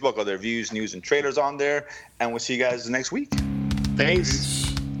on Facebook. Other reviews, news, and trailers on there. And we'll see you guys next week.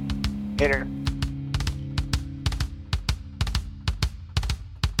 Peace. Later.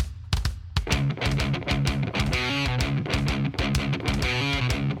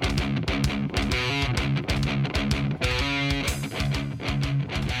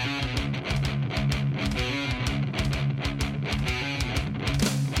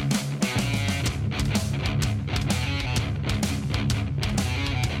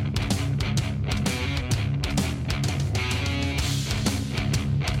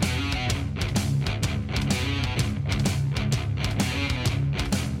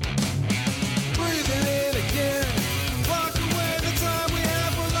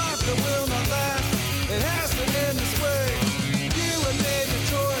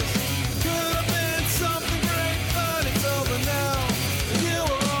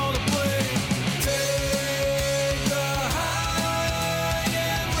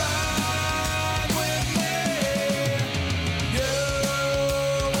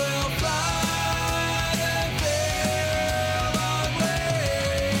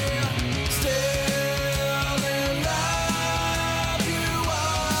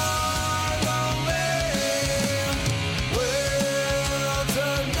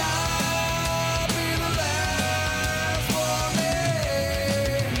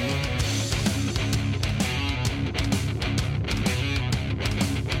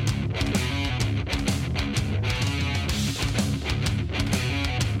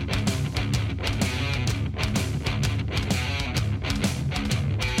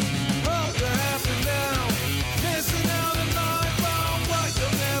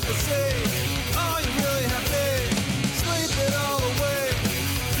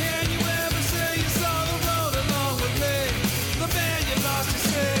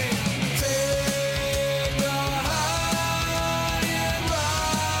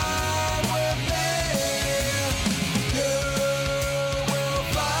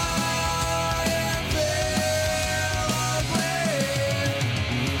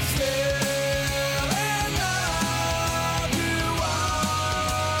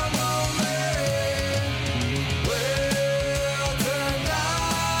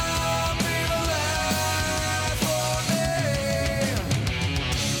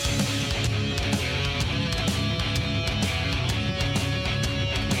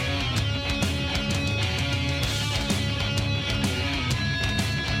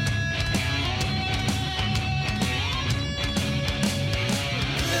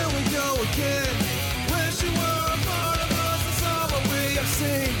 again.